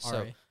something. Yeah, RA.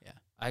 so Yeah.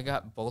 I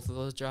got both of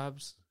those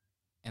jobs.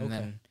 And Okay.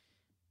 then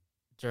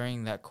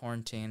during that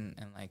quarantine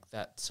and like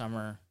that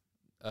summer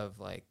of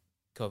like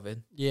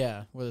COVID,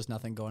 Yeah, where there's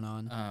nothing going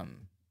on.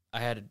 I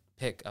had to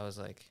pick. I was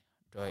like,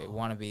 do I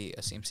want to be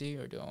a CMC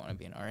or do I want to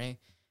be an RA?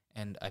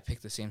 And I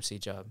picked the CMC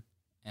job.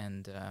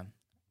 And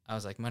I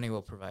was like, money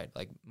will provide.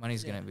 Like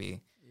money's going to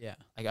be, Yeah.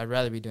 like I'd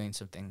rather be doing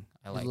something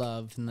I like.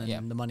 Love and then Yeah.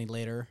 the money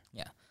later.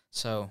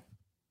 So,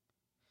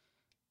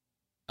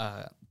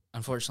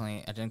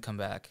 unfortunately, I didn't come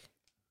back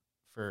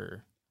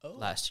for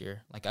last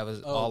year. Like I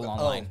was all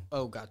online.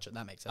 Oh, gotcha.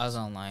 That makes sense. I was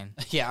online.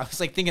 Yeah, I was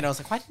like thinking,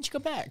 why didn't you go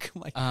back?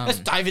 I'm like, let's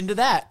Um, dive into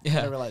that.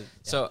 yeah. I realized.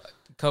 So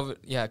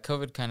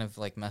COVID kind of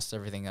like messed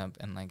everything up,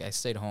 and like I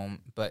stayed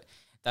home. But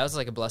that was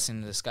like a blessing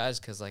in disguise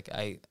because like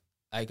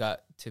I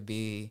got to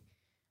be,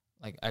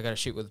 like I got to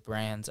shoot with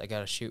brands. I got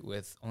to shoot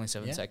with Only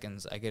 7 Yeah.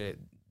 Seconds. I get to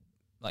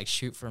like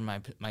shoot for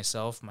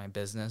myself, my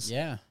business.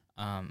 Yeah.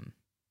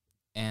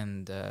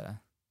 And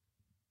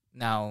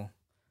now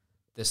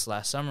this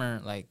last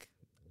summer, like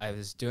I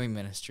was doing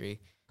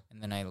ministry,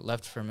 and then I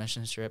left for a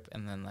mission trip,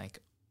 and then like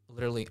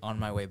literally on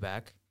my way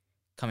back,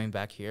 coming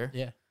back here,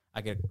 Yeah.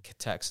 I get a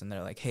text, and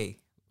they're like, "Hey,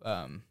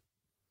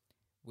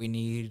 we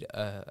need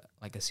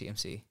like a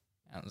CMC."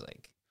 And I was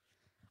like,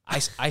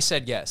 I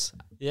said yes.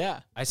 Yeah.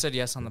 I said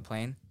yes on the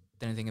plane.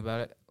 Didn't think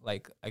about it.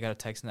 Like I got a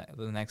text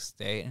the next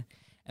day,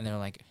 and they're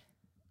like,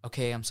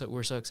 "Okay,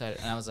 we're so excited."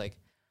 And I was like,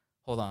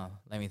 "Hold on,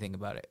 let me think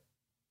about it."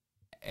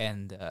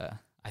 And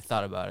I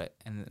thought about it,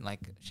 and like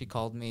she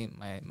called me,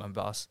 my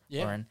boss,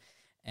 Yeah. Lauren,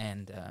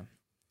 and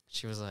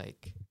she was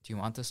like, "Do you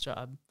want this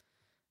job?"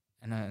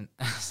 And then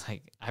I was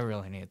like, "I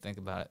really need to think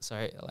about it." So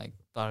I like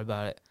thought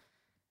about it,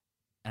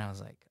 and I was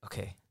like,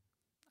 "Okay,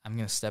 I'm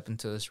gonna step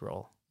into this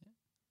role,"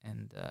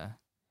 and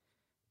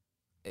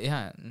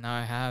yeah, now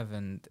I have,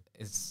 and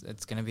it's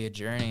gonna be a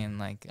journey, and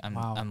like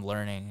I'm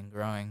learning and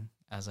growing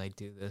as I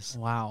do this.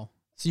 Wow.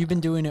 So you've been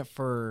doing it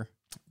for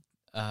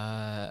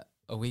A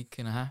week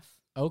and a half.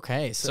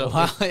 okay. So, So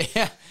wow,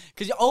 yeah.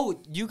 Because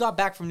you got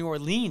back from New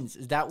Orleans.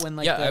 Is that when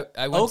like Yeah,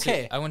 I went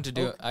okay. to I went to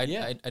do Okay,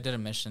 yeah. I did a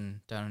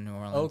mission down in New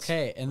Orleans.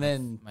 Okay, and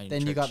then my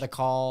you got church. the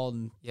call.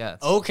 And, Yeah.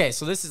 okay,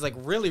 so this is like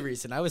really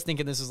recent. I was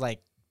thinking this was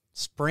like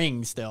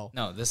spring still.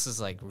 No, this is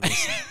like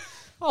recent.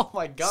 Oh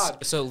my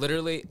God. So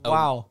literally,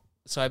 Wow.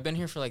 So I've been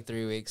here for like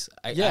 3 weeks.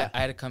 I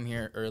had to come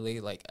here early.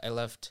 Like I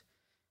left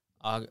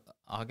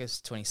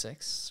August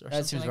 26th or That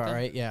something seems like about that.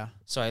 right. Yeah.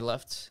 So I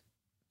left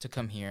to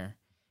come here,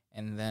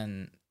 and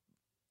then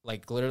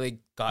like literally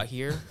got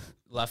here,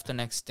 left the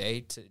next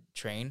day to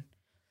train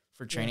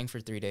for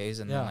 3 days,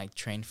 and then like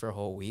trained for a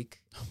whole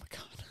week. Oh my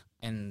God.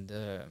 And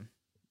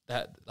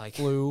that like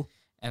Flu.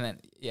 and then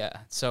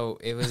so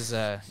it was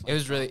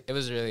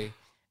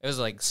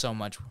like so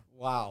much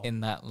Wow.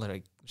 in that little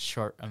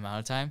short amount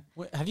of time.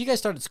 Wait, have you guys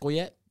started school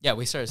yet? Yeah,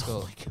 we started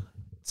school. Oh my God.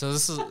 So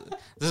this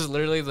is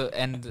literally the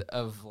end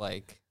of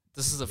like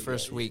this is the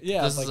first week.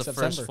 Yeah, This like is the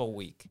September. first full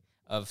week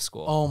of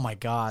school. Oh my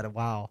God.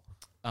 Wow.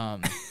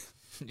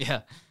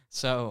 Yeah.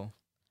 So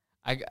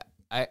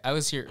I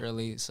was here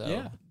early,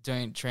 so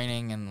doing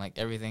training and like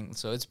everything.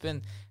 So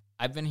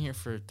I've been here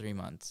for 3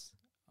 months.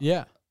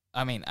 Yeah.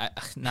 I mean,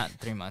 not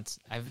 3 months.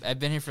 I've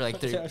been here for like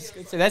 3.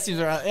 So that seems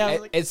around.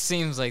 Yeah. It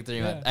seems like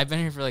 3 months. Yeah. I've been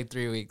here for like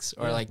 3 weeks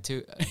or like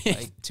 2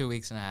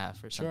 weeks and a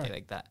half or something Sure.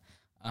 like that.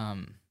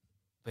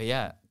 But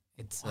yeah,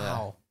 it's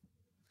wow.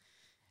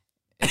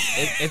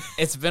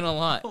 it's been a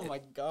lot. Oh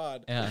my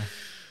God. Yeah.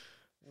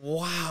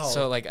 Wow.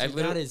 So like I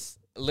Dude,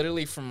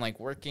 literally from like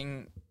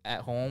working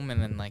at home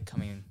and then like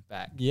coming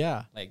back.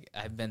 Yeah. Like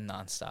I've been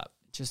nonstop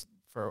Just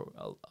for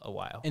a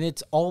while. and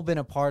it's all been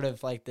a part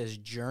of like this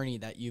journey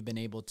that you've been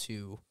able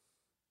to,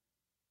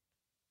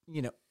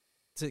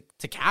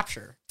 to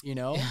capture.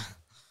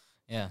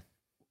 Yeah.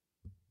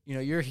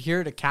 You're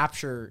here to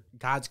capture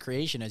God's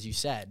creation, as you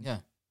said. Yeah.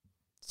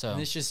 So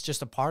And it's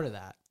just a part of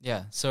that.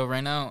 yeah. So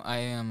right now I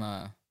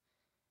am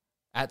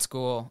at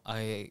school.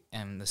 I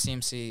am the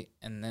CMC,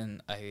 and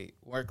then I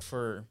work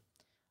for.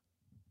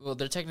 Well,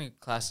 they're technical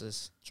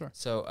classes. Sure.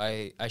 So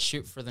I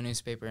shoot for the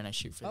newspaper and I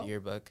shoot for the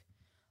yearbook.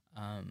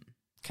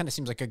 Kind of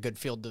seems like a good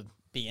field to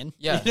be in.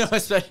 Yeah.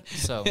 Especially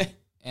So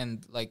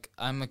and like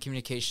I'm a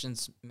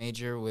communications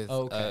major with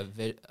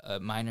a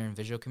minor in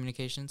visual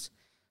communications.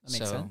 That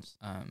makes sense.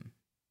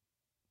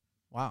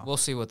 Wow. We'll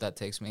see what that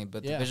takes me,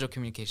 but Yeah. the visual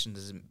communications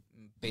is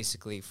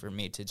basically for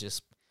me to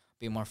just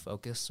be more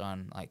focused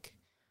on like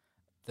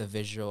the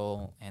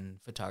visual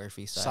and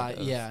photography side.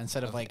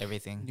 Instead of like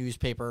everything.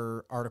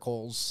 newspaper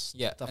articles.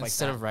 Yeah, stuff like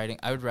instead that. of writing,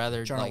 I would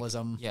rather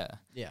Journalism. Like, yeah.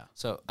 Yeah.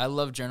 So I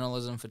love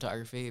journalism,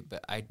 photography,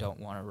 but I don't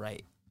want to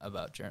write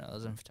about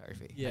journalism,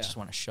 photography. Yeah. I just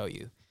want to show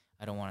you.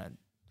 I don't want to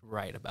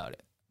write about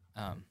it.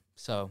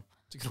 So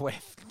It's a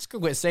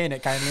good way of saying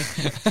it, kind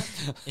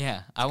of.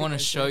 yeah, I want to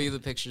show you the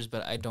pictures,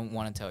 but I don't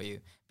want to tell you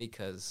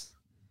because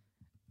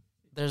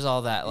there's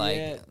all that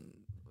like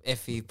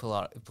iffy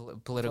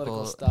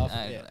political stuff.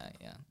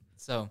 Yeah.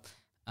 So,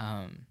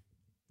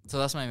 so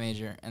that's my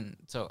major, and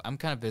so I'm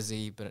kind of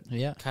busy, but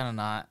Yeah. kind of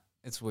not.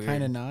 It's weird.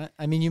 Kind of not.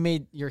 I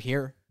mean, you're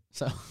here,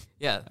 so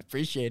Yeah. I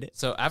appreciate it.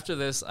 So after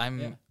this,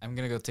 I'm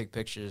gonna go take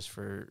pictures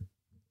for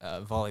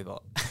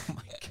volleyball. Oh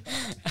my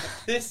God.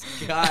 This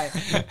guy.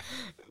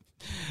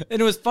 And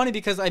it was funny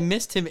because I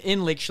missed him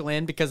in Lake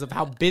Chelan because of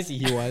how busy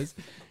he was.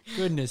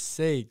 Goodness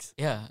sakes.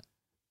 Yeah,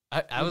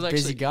 I was a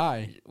actually busy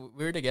guy.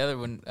 We were together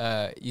when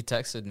you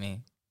texted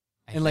me.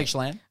 In Lake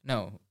Chelan?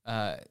 No,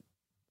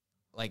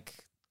 like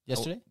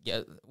Yesterday?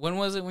 yeah. When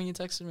was it when you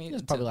texted me? It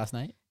was probably last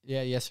night.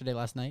 Yeah, yesterday,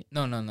 last night.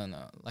 No.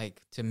 Like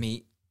to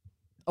meet.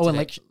 Oh, and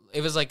today.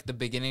 It was like the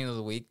beginning of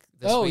the week.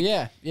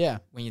 Week, yeah.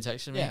 When you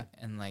texted me, Yeah.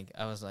 and like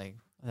I was like,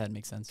 That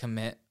makes sense.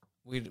 commit.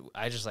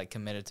 I just like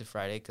committed to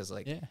Friday because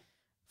like Yeah.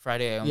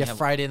 Friday I only have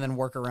Friday and then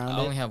work around I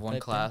it. only have one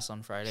type thing. class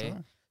on Friday,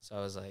 Sure. so I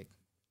was like,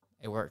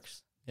 it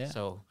works. Yeah.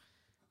 So.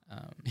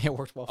 It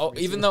worked well. Oh, for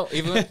me, even too.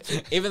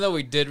 though even though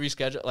we did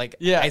reschedule, like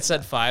Yeah. I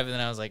said 5, and then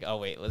I was like, oh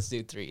wait, let's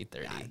do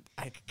 3:30.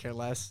 I could care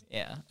less.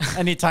 Yeah.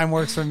 Any time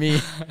works for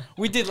me.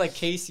 We did like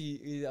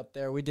Casey up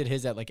there. We did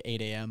his at like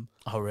 8 a.m.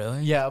 Oh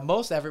really? Yeah,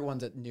 most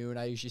everyone's at noon.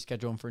 I usually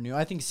schedule them for noon.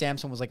 I think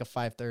Samson was like a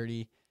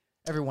 5:30.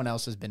 Everyone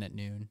else has been at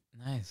noon.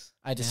 Nice.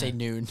 I had to say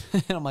noon,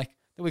 and I'm like,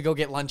 then we go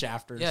get lunch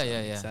after. Yeah, so yeah,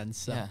 it makes yeah. sense.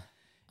 So. Yeah.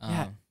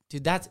 Yeah,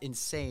 dude, that's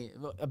insane.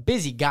 A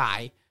busy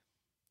guy,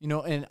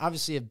 and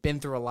obviously have been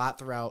through a lot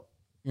throughout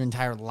your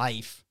entire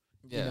life.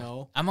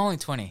 Yeah. I'm only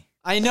 20.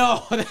 I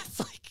know. That's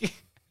like.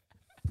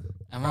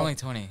 I'm only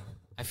 20.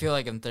 I feel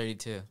like I'm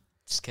 32.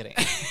 Just kidding.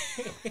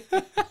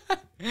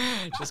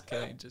 Just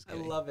kidding.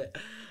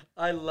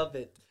 I love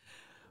it.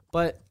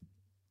 But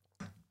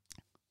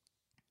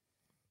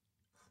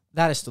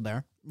that is still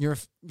there.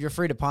 You're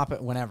free to pop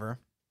it whenever.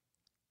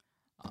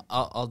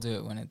 I'll do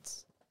it when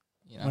it's,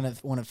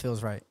 when it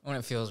feels right. when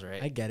it feels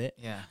right. I get it.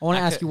 Yeah. I want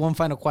to ask you one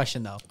final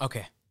question though.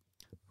 Okay.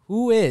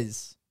 Who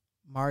is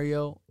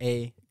Mario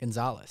A.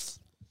 Gonzalez?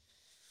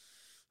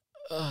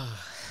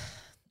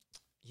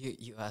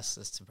 You asked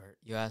this to Bert.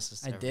 You asked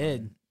this to I everyone.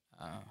 did.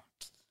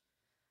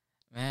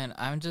 Man,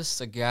 I'm just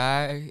a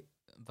guy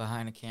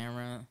behind a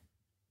camera,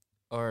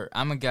 or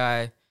I'm a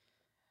guy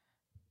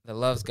that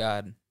loves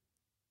God,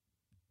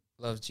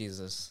 loves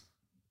Jesus,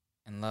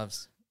 and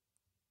loves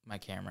my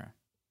camera.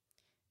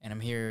 And I'm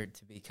here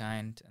to be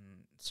kind and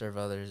serve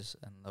others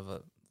and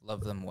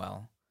love them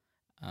well.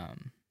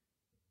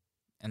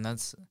 and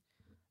that's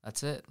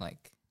it.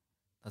 Like,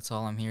 that's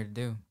all I'm here to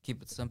do.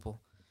 Keep it simple.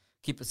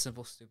 Keep it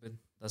simple, stupid.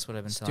 That's what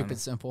I've been telling. Stupid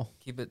simple.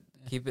 Keep it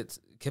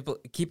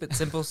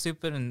simple,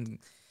 stupid, and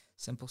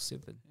simple,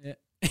 stupid. Yeah.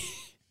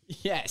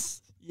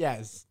 Yes.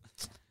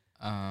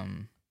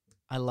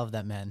 I love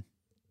that, man.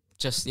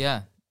 Just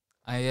yeah,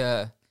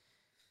 there's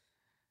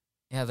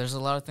a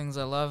lot of things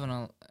I love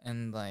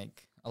and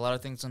like a lot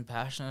of things I'm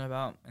passionate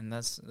about, and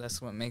that's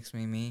what makes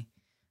me me.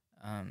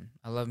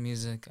 I love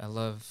music. I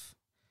love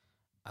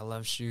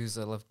shoes.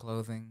 I love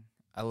clothing.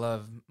 I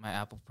love my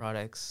Apple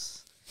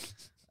products.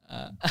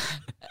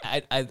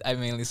 I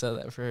mainly said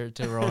that for her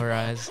to roll her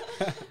eyes.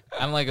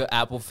 I'm like an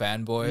Apple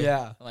fanboy.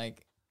 Yeah.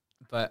 Like,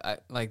 but I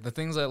like the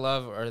things I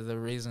love are the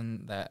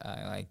reason that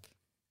I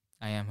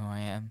am who I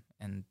am,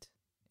 and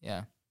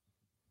yeah.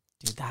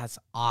 Dude, that's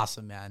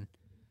awesome, man.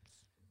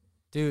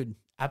 Dude,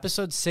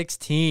 episode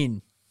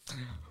 16.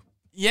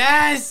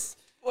 Yes!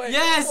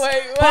 Yes!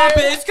 Pop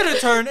it. It's going to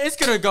turn. It's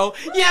going to go.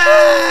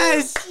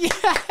 Yes!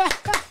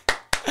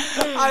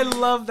 I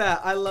love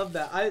that.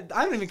 I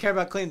don't even care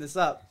about cleaning this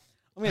up.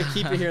 I'm going to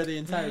keep it here the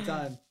entire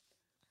time.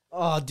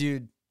 Oh,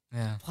 dude.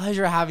 Yeah.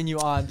 Pleasure having you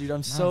on, dude.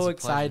 I'm so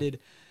excited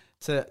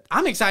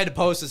I'm excited to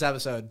post this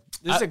episode.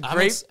 This is a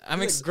great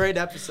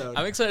episode.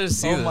 I'm excited to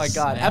see this. Oh my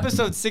God. Man.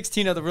 Episode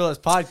 16 of the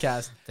Realist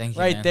Podcast. Thank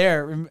you, right man.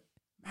 there.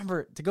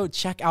 Remember to go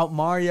check out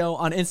Mario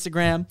on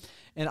Instagram,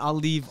 and I'll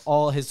leave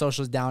all his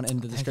socials down in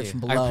the description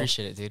below. I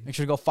appreciate it, dude. Make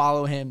sure to go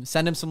follow him.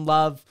 Send him some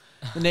love.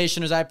 The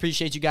Nationers, I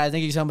appreciate you guys.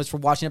 Thank you so much for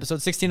watching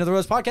episode 16 of the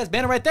Realist Podcast.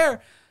 Banner right there.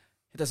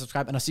 Hit that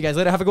subscribe, and I'll see you guys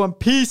later. Have a good one.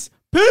 Peace.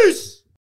 Peace.